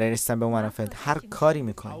برای رسیدن به اون منافع هر کاری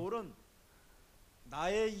میکنین. 바울은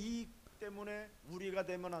나의 이익 때문에 우리가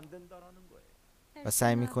되면 안 된다라는 거예요. و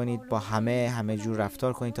سعی میکنید با همه جور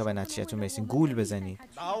رفتار کنید تا به نتیجهتون برسید. گول بزنید،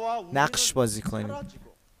 نقش بازی کنید.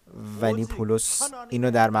 ولی پولس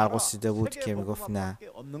اینو در مرقس دیده بود که میگفت نه،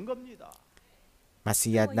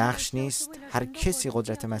 مسیحیت نقش نیست. هر کسی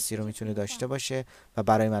قدرت مسیح رو میتونه داشته باشه و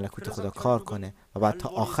برای ملکوت خدا کار کنه و بعد تا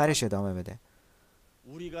آخرش ادامه بده.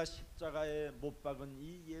 우리가 십자가에 못 박은 이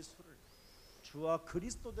예수를 주와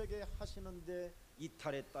그리스도 되게 하시는데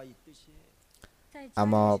이탈했다 이 뜻이에요.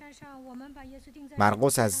 اما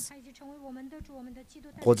مرقس از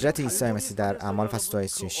قدرت عیسی مسیح در اعمال فصل 2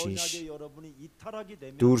 36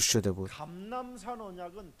 دور شده بود.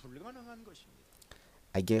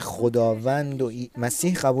 اگه خداوند و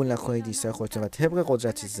مسیح قبول نکنید عیسی خودتون و طبق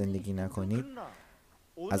قدرت زندگی نکنید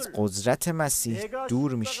از قدرت مسیح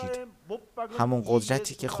دور میشید. همون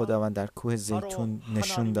قدرتی که خداوند در کوه زیتون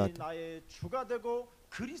نشون داد.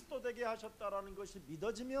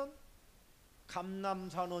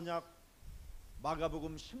 감남산 언약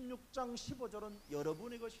마가복음 16장 15절은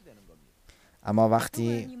여러분의 것이 되는 겁니다. اما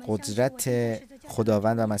وقتی قدرت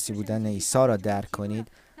خداوند و مسیح بودن عیسی را درک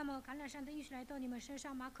کنید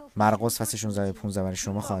مرقس فصل 16 و 15 برای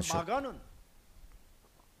شما خواهد شد. 마가는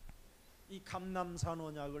이 감남산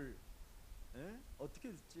언약을 어떻게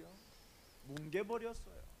했지요? 뭉개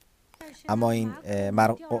버렸어요. اما این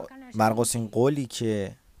مرقس این قولی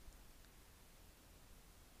که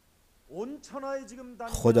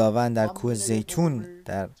خداوند در کوه زیتون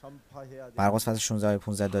در مرقس فصل 16 و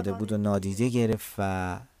 15 داده بود و نادیده گرفت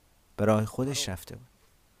و به راه خودش رفته بود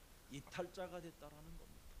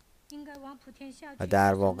و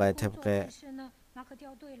در واقع طبق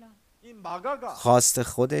خواست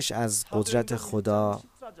خودش از قدرت خدا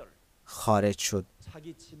خارج شد.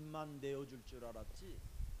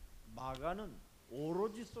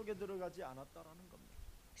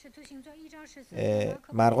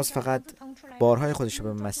 مرقس فقط بارهای خودش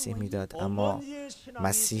رو به مسیح میداد اما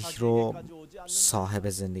مسیح رو صاحب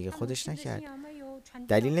زندگی خودش نکرد.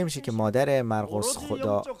 دلیل نمیشه که مادر مرقس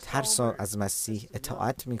خدا ترس از مسیح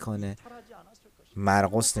اطاعت میکنه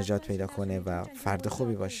مرقس نجات پیدا کنه و فرد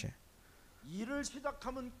خوبی باشه.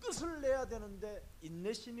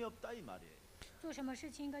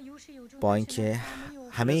 با اینکه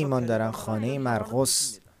همه ایمان دارن خانه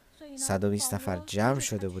مرقس 120 نفر جمع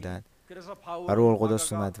شده بودند و روح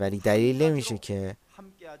القدس اومد، ولی دلیل نمیشه که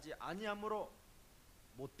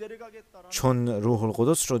چون روح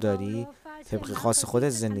القدس رو داری طبق خاص خودت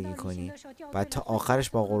زندگی کنی و تا آخرش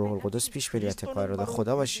با روح القدس پیش بری و طبق اراده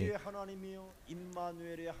خدا باشی.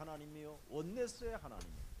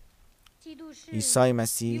 عیسی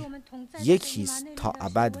مسیح یکیست تا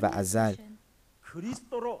ابد و ازل.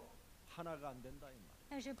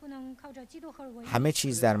 همه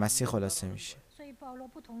چیز در مسیح خلاصه میشه.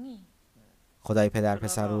 خدای پدر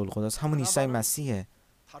پسر روح القدس همون عیسی مسیحه.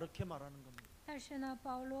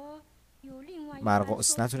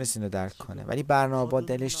 مرقس نتونست اینو درک کنه ولی برنابا با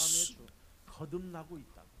دلش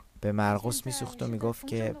به مرقس میسوخت و میگفت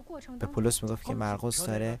که به پولس میگفت که مرقس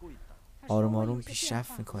داره آروم آروم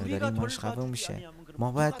پیشرفت میکنه، داره ایمانش قوی میشه،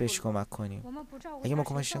 ما باید بهش کمک کنیم. اگه ما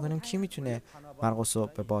کمکش نکنیم کی میتونه مرقس رو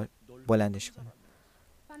بلندش کنه؟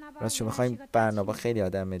 راستش بخوایم برنابا خیلی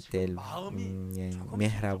آدم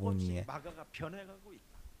مهربونیه،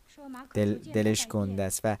 دلش گنده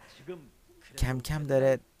است و کم کم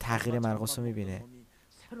داره تغییر مرقس رو میبینه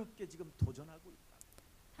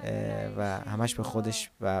و همش به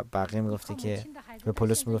خودش و بقیه میگفته که به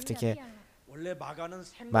پولس میگفته که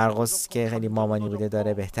مرقس که خیلی مامانی بوده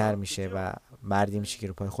داره بهتر میشه و مردی میشه که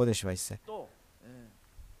رو پای خودش وایسه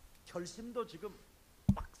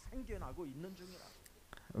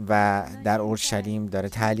و در اورشلیم داره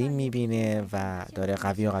تعلیم میبینه و داره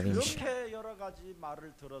قوی و قوی میشه.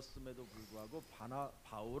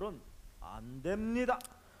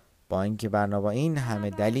 با اینکه برنابا این همه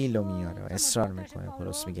دلیل رو میاره و اصرار میکنه،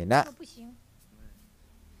 پولس میگه نه.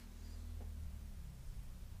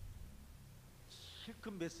 그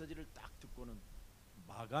메시지를 딱 듣고는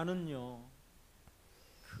마가는요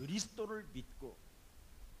그리스도를 믿고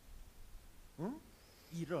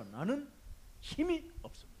일어나는 힘이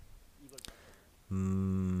없습니다.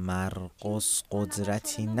 مرقس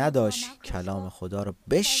قدرتی نداشت کلام خدا رو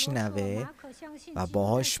بشنوه و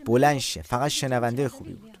باهاش بلند شه، فقط شنونده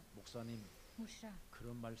خوبی بود.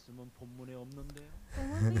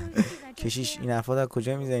 کشیش این حرفا رو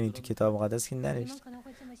کجا میزنی؟ تو کتاب مقدس که ننوشته.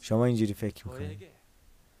 شما اینجوری فکر میکنید؟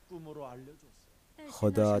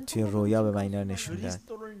 خدا توی رویا به من اینا نشون داد.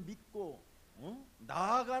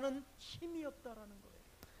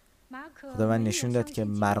 خدا من نشون داد که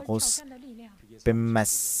مرقس به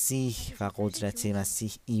مسیح و قدرت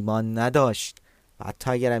مسیح ایمان نداشت و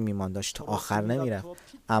حتی اگرم ایمان داشت تا آخر نمیرفت.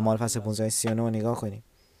 اعمال فصل 15 39 رو نگاه کنیم.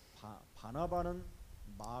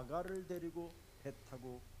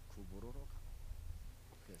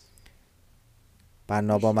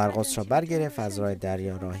 برنابا مرقس را برگرفت از راه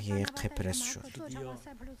دریا راهی قبرس شد.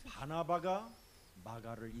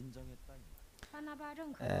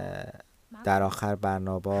 در آخر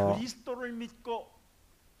برنابا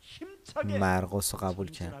مرقس رو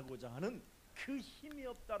قبول کرد.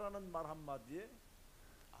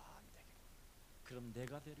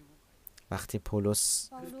 وقتی پولس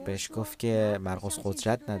بهش گفت که مرقس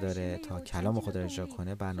قدرت نداره تا کلام خدا رو اجرا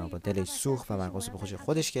کنه، برنابا دلش سوخت و مرقس رو به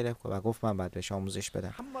خودش گرفت و گفت من باید بهش آموزش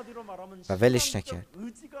بدم و ولش نکرد.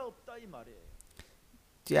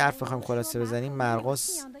 یه حرف بخوایم خلاصه بزنیم،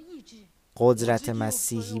 مرقس قدرت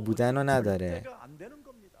مسیحی بودن رو نداره،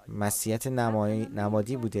 مسیحیت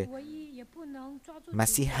نمادی بوده.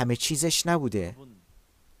 مسیح همه چیزش نبوده.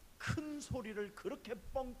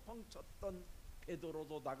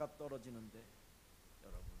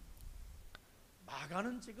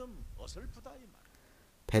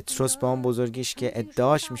 پتروس با اون بزرگیش که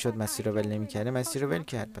ادعاش میشد مسیح رو ول نمی‌کرده، مسیح رو ول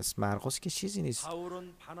کرد. پس مرقس که چیزی نیست.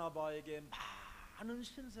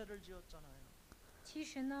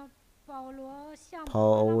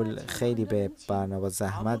 پاول خیلی به برنابا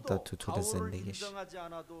زحمت داد تو طول زندگیش.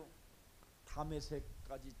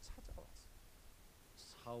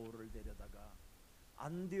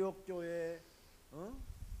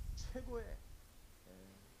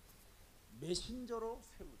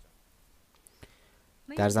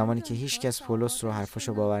 در زمانی که هیچ کس پولس رو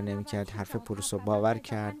حرفشو باور نمی‌کرد، حرف پولس رو باور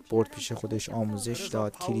کرد، برد پیش خودش، آموزش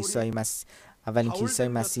داد. اولین کلیسای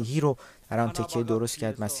مسیحی رو در آن تکیه درست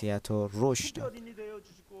کرد، مسیحیت رو رشد داد.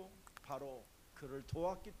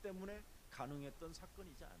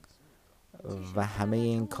 و همه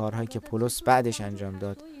این کارهایی که پولس بعدش انجام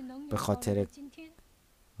داد به خاطر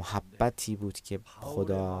محبتی بود که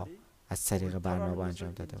خدا از طریق برنابا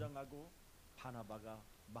انجام داده بود.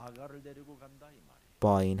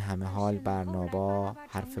 با این همه حال برنابا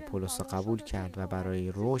حرف پولس رو قبول کرد و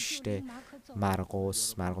برای رشد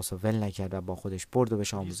مرقس رو ول نکرد و با خودش برد و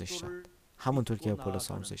بهش آموزش داد، همونطور که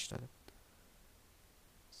پولس آموزش داده.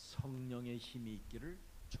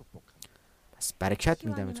 پس برکت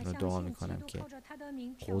میدم، بهتون دعا میکنم که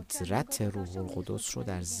قدرت روح القدس رو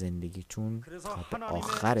در زندگیتون تا به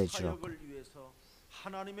آخر اجرا کنید.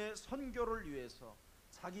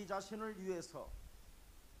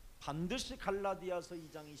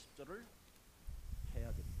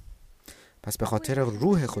 پس به خاطر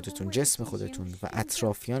روح خودتون، جسم خودتون و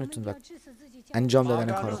اطرافیانتون و انجام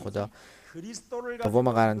دادن کار خدا،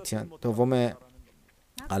 دوم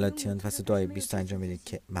غلاطیان فصل 2:20 انجام میدید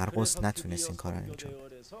که مرقس نتونست این کار رو انجام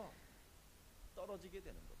بده.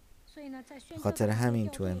 به خاطر همین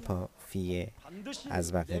تو امپافیه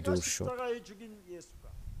از وقت دور شد.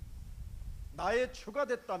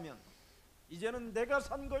 이제는 내가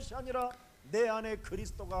산 것이 아니라 내 안에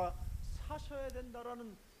그리스도가 사셔야 된다라는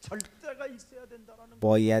절대가 있어야 된다라는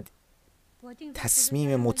باید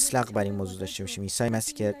تصمیم مطلق بر این موضوع داشته باشیم. عیسی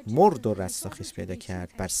مسیح که مرد و رستاخیز پیدا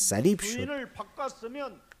کرد، بر صلیب شد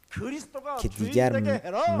که دیگر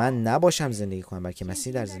من نباشم زندگی کنم بلکه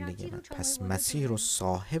مسیح در زندگی من. پس مسیح رو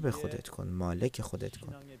صاحب خودت کن، مالک خودت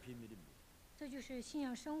کن.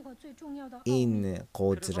 این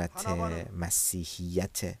قدرت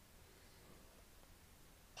مسیحیت.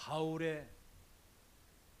 바울의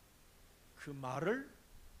그 말을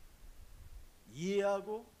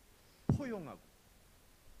이해하고 포용하고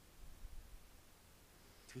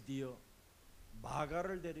드디어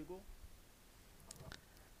마가를 데리고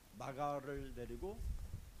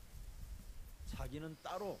자기는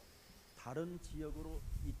따로 다른 지역으로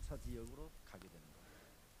 2차 지역으로 가게 되는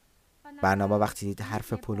거예요. برنابا وقتی دید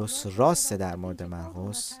حرف پولس راست در مورد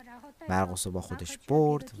مرقس رو با خودش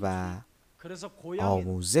برد و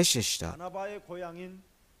آموزشش داد. 바나바의 고향인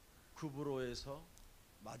구브로에서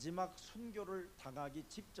마지막 순교를 당하기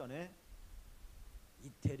직전에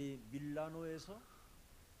이태리 밀라노에서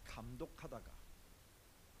감독하다가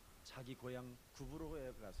자기 고향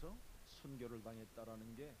구브로에 가서 순교를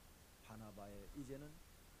당했다라는 게 바나바의 이제는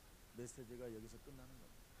메시지가 여기서 끝나는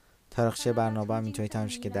거예요. تاریخچه برنابا هم اینطوری تمام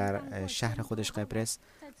که در شهر خودش قبرس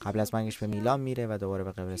قبل از مرگش به میلان میره و دوباره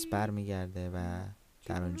به قبرس برمیگرده و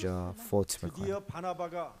در اونجا فوت میکنه. 드디어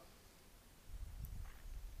바나바가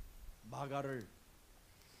마가를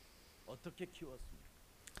어떻게 키웠습니까?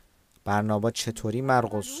 برنابا چطوری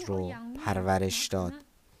مرقس رو پرورش داد؟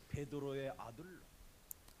 베드로의 아들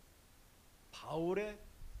바울의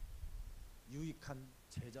유익한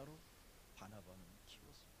제자로 바나바는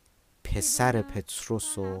키웠습니다. پسر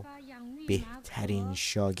پتروس و بهترین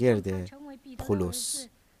شاگرد پولس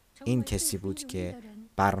این کسی بود که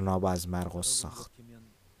برنابا از مرقس ساخت.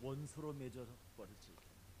 원수로 맺어버릴지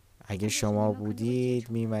اگه شما بودید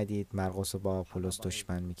میمدید مرقس رو با پولس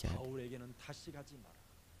دشمن میکرد. 바울에게는 다시 가지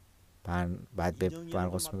마라. بعد به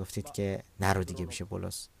مرقس میگفتید که نرو دیگه میشه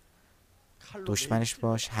پولس. دشمنش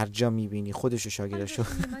باش، هر جا میبینی خودشو شاگردشو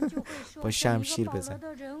با شمشیر بزن.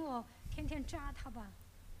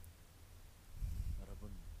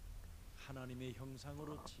 여러분 하나님의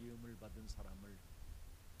형상으로 지음을 받은 사람을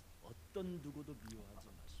어떤 누구도 미워하지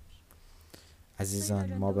마십시오.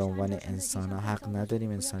 عزیزان، ما به عنوان انسان ها حق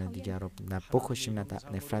نداریم انسان دیگر رو نه بکشیم نه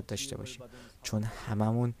نفرت داشته باشیم، چون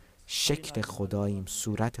هممون شکل خداییم،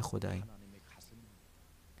 صورت خداییم.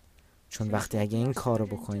 چون وقتی اگه این کار رو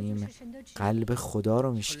بکنیم قلب خدا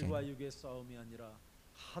رو میشکنیم. 혈과 육의 싸움이 아니라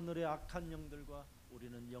하늘의 악한 영들과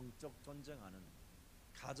우리는 영적 전쟁하는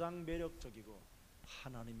가장 매력적이고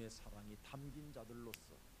하나님의 사랑이 담긴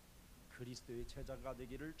자들로서 그리스도의 제자가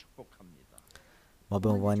되기를 축복합니다. ما به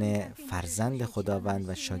عنوان فرزند خداوند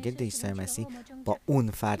و شاگرد عیسی مسیح با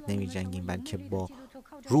اون فرد نمی جنگیم بلکه با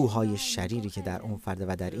روح‌های شریری که در اون فرد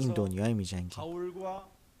و در این دنیای می جنگیم. 바울과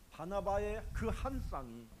바나바의 그 한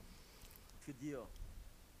쌍이 드디어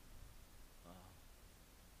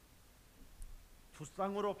두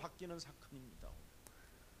쌍으로 바뀌는 사건입니다.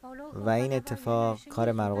 و این اتفاق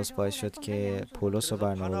کار مرقس باعث شد که پولس و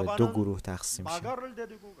برنابا به دو گروه تقسیم شد. 마가를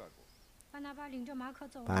데리고 가고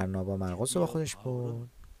برنابا مرقس رو با خودش برد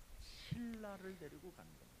신라를 데리고 간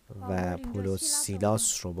겁니다. و پولس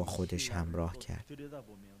سیلاس رو با خودش همراه کرد.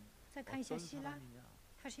 들여다보면 어떤 사람이냐?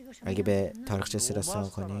 اگه به تاریخچه سیلاس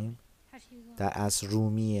نگاه کنیم در اصل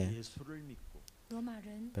رومیه، 예수를 믿고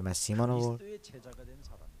به مسیح ایمان آورد 그리스도의 제자가 된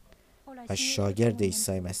사람입니다. و شاگرد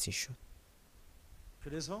عیسی مسیح شد.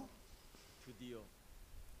 그래서 드디어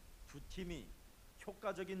두 팀이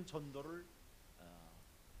효과적인 전도를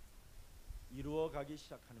이루어 가기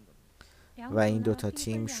시작하는 겁니다. و این دوتا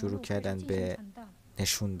تیم شروع کردن به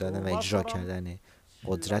نشون دادن و اجرا کردن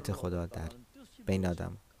قدرت خدا در بین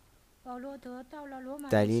آدم.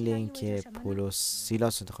 دلیل اینکه پولس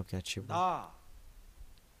سیلاس انتخاب کرد چی بود؟ 나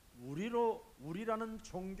우리라는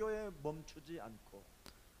종교에 멈추지 않고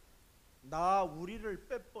나 우리를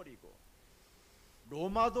빼버리고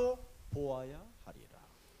로마도 보아야 하리라.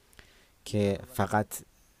 که فقط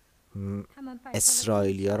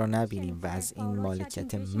اسرائیلیا رو نبینیم و از این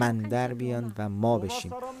مالکیت من در بیان و ما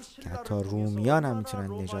بشیم که حتی رومیان هم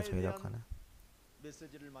میتونن نجات پیدا کنن.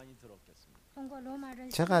 메시지를 많이 들었겠습니다.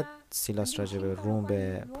 چقدر سیلاس راجع به روم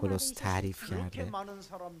به پولس تعریف 그렇게 کرده. 많은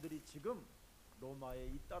사람들이 지금 로마에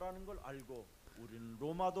있다라는 걸 알고 우리는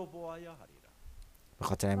로마도 보아야 하리라. به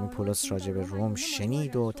خاطر همین پولس راجع به روم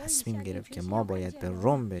شنید و تصمیم گرفت که ما باید به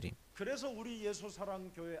روم بریم. 그래서 우리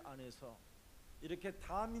예수사랑 교회 안에서 이렇게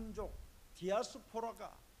다민족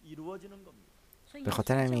디아스포라가 이루어지는 겁니다. به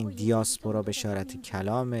خاطر همین دیاسپورا بشارت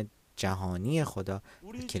کلام جهانی خدا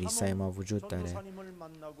در کلیسای ما وجود داره. 전도사님을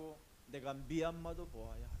만나고 내가 미얀마도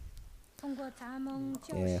보아야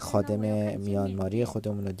하리라. خادم میانماری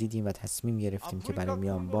خودمون رو دیدیم و تصمیم گرفتیم که برای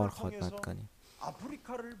میانمار خدمت کنیم.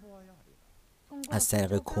 아프리카를 보아야 하리라. از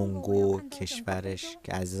طریق کنگو کشورش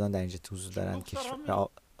که عزیزان در اینجا حضور دارن، کشور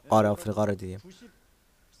قاره آفریقا رو دیدیم.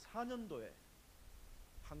 94년도에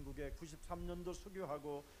한국에 93년도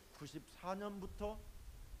수교하고 94년부터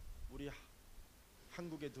우리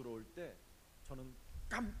한국에 들어올 때 저는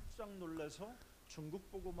깜짝 놀라서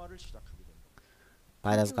중국 복음화를 시작하게 된 겁니다.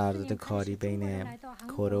 بعد از قرارداد کاری بین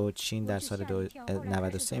کره و چین در سال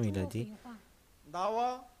 93 میلادی،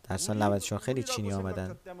 در سال 94 خیلی چینی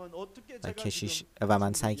آمدن و کشیش و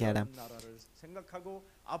من سعی کردم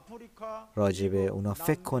راجع به اونا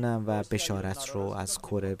فکر کنم و بشارت رو از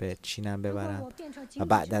کره به چینم ببرم و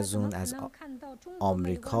بعد از اون از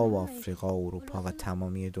آمریکا و آفریقا و اروپا و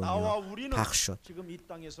تمامی دنیا پخش شد.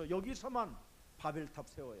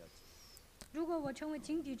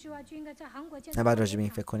 بعد راجع به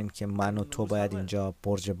این فکر کنیم که من و تو باید اینجا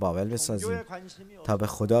برج بابل بسازیم تا به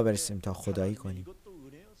خدا برسیم، تا خدایی کنیم.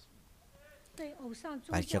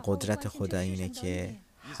 بلکه قدرت خدا اینه که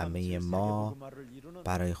همه ما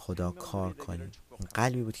برای خدا کار کنیم. این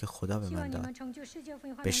قلبی بود که خدا به من داد.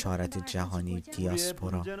 بشارت جهانی،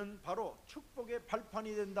 دیاسپورا.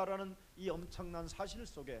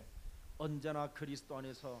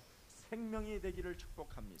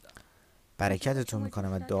 برکتتون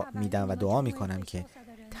میکنم و میدم و دعا میکنم که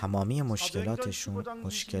تمامی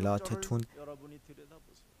مشکلاتتون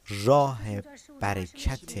راه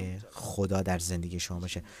برکت خدا در زندگی شما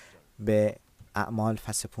باشه. به اعمال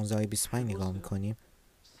فصل 15 آیه 25 نگاه میکنیم.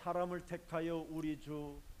 사람을 택하여 우리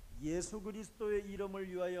주 예수 그리스도의 이름을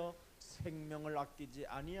위하여 생명을 아끼지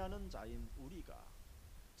아니하는 자인 우리가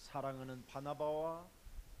사랑하는 바나바와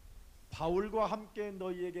바울과 함께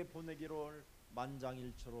너희에게 보내기로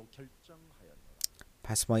만장일치로 결정하였노라.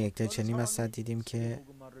 پس ما یک دل چنین مسند دیدیم که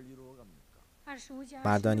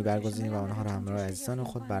مردانی برگزینیم و آنها را همراه عزیزان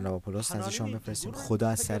خود برنابا پولس نزد شما بفرستیم. خدا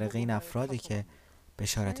از طریق این افرادی که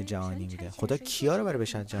بشارت جهانی میده. خدا کیا رو برای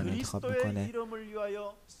بشارت جهانی انتخاب میکنه؟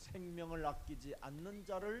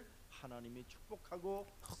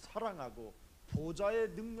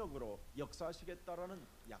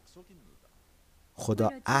 خدا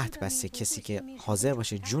عهد بسته کسی که حاضر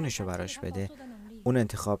باشه جونش رو براش بده اون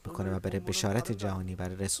انتخاب میکنه و برای بشارت جهانی،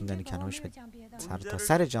 برای رسوندن کلامش به سر تا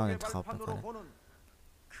سر جهان انتخاب میکنه.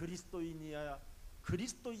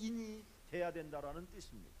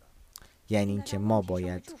 یعنی اینکه ما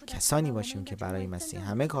باید کسانی باشیم که برای مسیح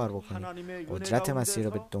همه کار بکنیم، قدرت مسیح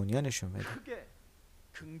رو به دنیا نشون بدیم.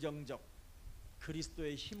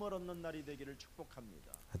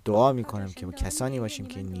 دعا میکنم که با کسانی باشیم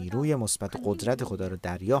که نیروی مثبت و قدرت خدا رو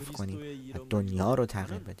دریافت کنیم و دنیا رو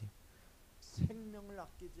تغییر بدیم.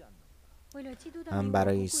 من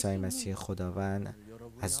برای عیسی مسیح خداوند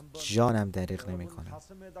از جانم دریغ نمی کنم.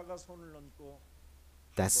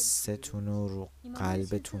 دستتون رو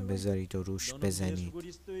قلبتون بذارید و روش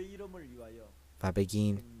بزنید و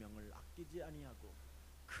بگین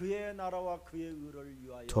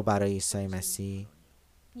تو برای عیسی مسیح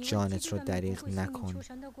جانت رو دریغ نکن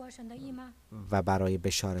و برای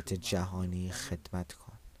بشارت جهانی خدمت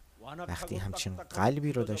کن. وقتی همچین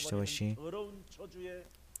قلبی رو داشته باشی،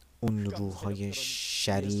 اون روح‌های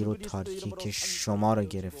شریر و تاریکی که شما رو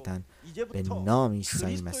گرفتن به نام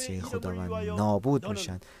عیسی مسیح خداوند نابود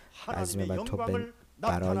میشن. از این بعد تو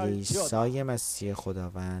برای عیسی مسیح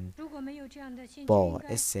خداوند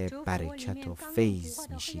باعث برکت و فیض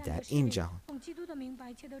میشی در این جهان.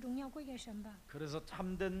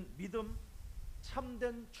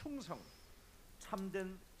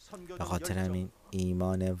 به خاطر همین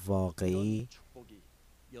ایمان واقعی،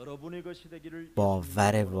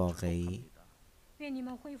 باور واقعی،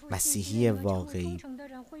 مسیحی واقعی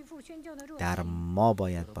در ما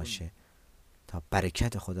باید باشه تا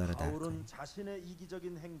برکت خدا رو درک کنیم.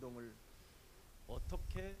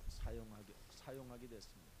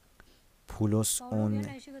 پولس اون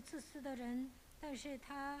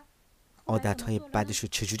عادتهای بدش رو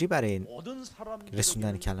چجوری برای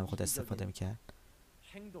رسوندن کلام خدا استفاده میکرد؟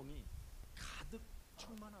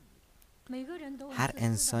 هر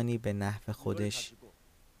انسانی به نحو خودش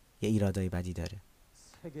یه ایرادای بدی داره.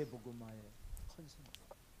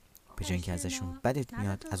 به جای اینکه ازشون بدت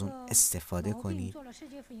میاد از اون استفاده کنید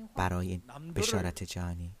برای بشارت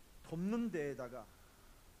جهانی.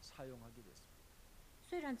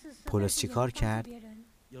 پولس چی کار کرد؟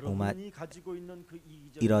 اومد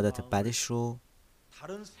ایرادات بدش رو،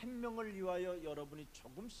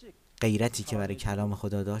 غیرتی که برای کلام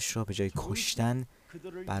خدا داشت رو به جای کشتن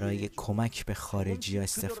برای کمک به خارجی ها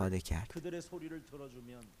استفاده کرد.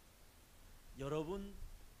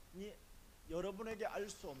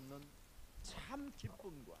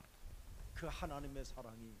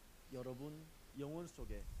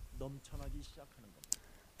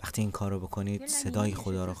 وقتی این کار رو بکنید صدای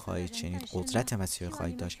خدا رو خواهید شنید، قدرت مسیح رو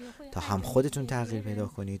خواهید داشت تا هم خودتون تغییر پیدا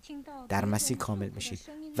کنید، در مسیح کامل بشید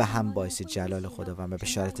و هم باعث جلال خدا و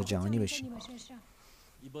بشارت جهانی بشید.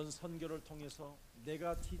 이번 선교를 통해서 내가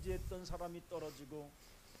지지했던 사람이 떨어지고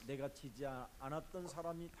내가 지지 않았던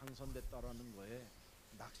사람이 당선됐다라는 거에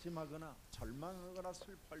낙심하거나 절망하거나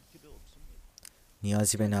슬퍼할 필요 없습니다.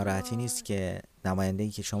 نیازی به ناراحتی نیست که نماینده‌ای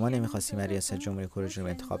که شما نمی‌خواستیم برای ریاست جمهوری کره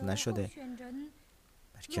جنوبی انتخاب نشده،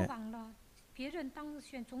 بلکه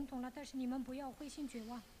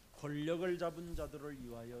권력을 잡은 자들을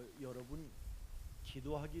위하여 여러분이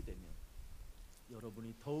기도하게 되면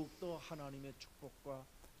여러분이 더욱더 하나님의 축복과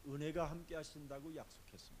은혜가 함께 하신다고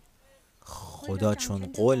약속했습니다. خدا چون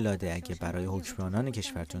قول داده اگه برای حکمرانان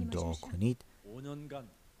کشورتون دعا کنید 5년간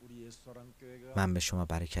우리 예수사랑교회가 من به شما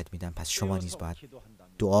برکت میدم. پس شما نیز باید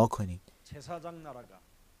دعا کنید 제사장 나라가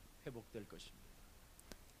회복될 것입니다.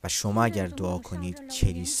 و شما اگر دعا کنید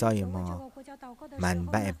کلیسای ما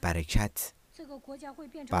منبع برکت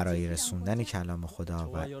برای رسوندن کلام خدا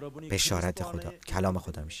و بشارت خدا، کلام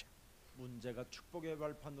خدا میشه. 문제가 축복의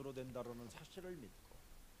발판으로 된다라는 사실을 믿고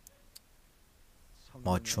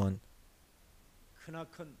ما چون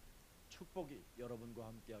크나큰 축복이 여러분과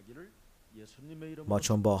함께하기를 예수님의 이름으로 ما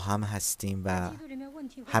چون با هم هستیم و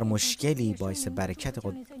هر مشکلی باعث برکت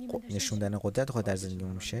نشوندن قدرت خود در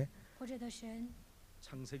زندگیمون میشه،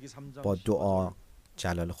 창세기 3장 با دعا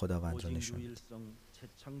جلال خداوند رو نشون میده.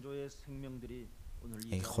 재창조의 생명들이 오늘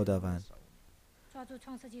이 ای خداوند،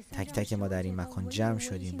 تک تک ما در این مکان جمع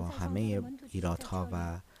شدیم با همه ایرادها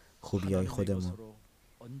و خوبی‌های خودمون،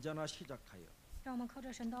 언제나 시작하여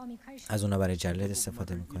از اونا برای جلالت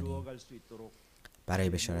استفاده میکنیم، برای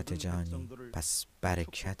بشارت جهانی. پس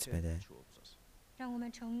برکت بده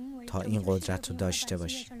تا این قدرت رو داشته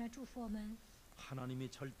باشیم. 하나님이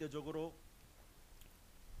절대적으로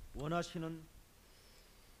원하시는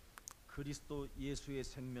그리스도 예수의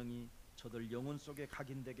생명이 저들 영혼 속에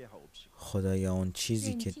각인되게 하옵시고 خدایا اون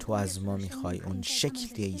چیزی که تو از ما میخوای، اون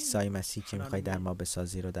شکل عیسی مسیح که میخوای در ما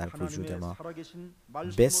بسازی رو در وجود ما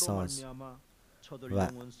بساز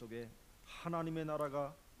و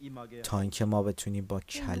تا اینکه ما بتونیم با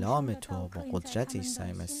کلام تو، با قدرت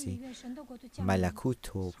عیسی مسیح،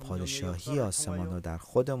 ملکوت و پادشاهی آسمان رو در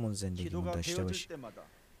خودمون زندگیمون داشته باشیم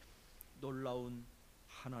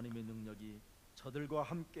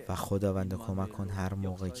و خداوند کمک کن هر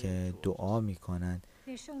موقع که دعا میکنن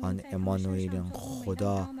آن امانوئیل،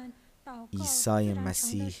 خدا عیسی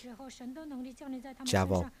مسیح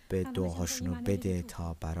جواب به دعاشون رو بده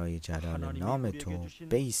تا برای جلال نام تو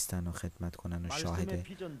بایستن و خدمت کنن و شاهد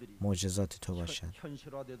معجزات تو باشن.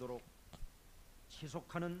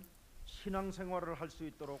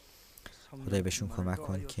 خدای بهشون کمک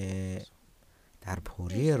کن که در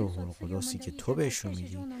پوری روح القدسی که تو بهشون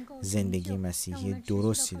میدی زندگی مسیحی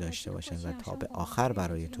درستی داشته باشن و تا به آخر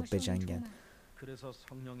برای تو بجنگن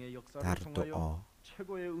در دعا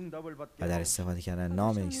و در استفاده کردن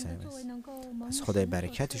نام عیسی مسیح. پس خدای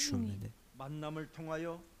برکتشون بده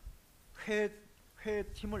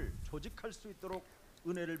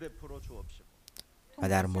و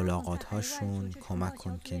در ملاقات هاشون کمک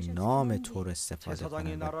کن که نام تو رو استفاده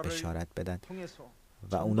کنن و بشارت بدن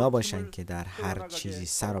و اونا باشن که در هر چیزی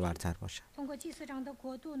سر و برتر باشن.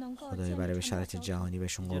 خدای برای بشارت جهانی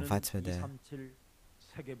بهشون قوت بده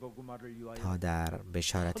تا در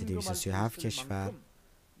بشارت 237 کشور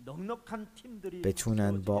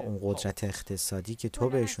بتونن با اون قدرت اقتصادی که تو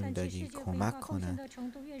بهشون دادی کمک کنن،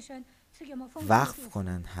 وقف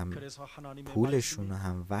کنن هم پولشون و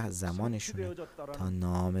هم زمانشون تا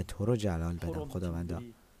نام تو رو جلال بدن. خداوندا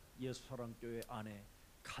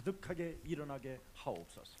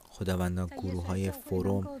خداوندا گروه های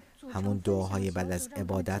فروم، همون دعاهای بعد از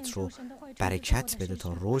عبادت رو برکت بده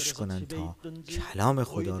تا رشد کنن، تا کلام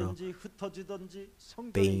خدا رو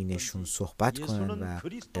بینشون صحبت کنن و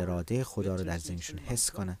اراده خدا رو در ذهنشون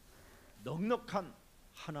حس کنن.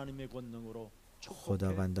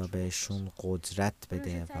 خداوندا بهشون قدرت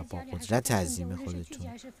بده و با قدرت عظیم خودتون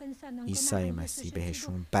عیسی مسیح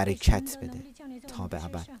بهشون برکت بده تا به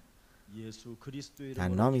ابد. در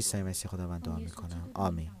نام عیسی مسیح خداوند دعا میکنم.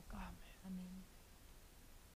 آمین.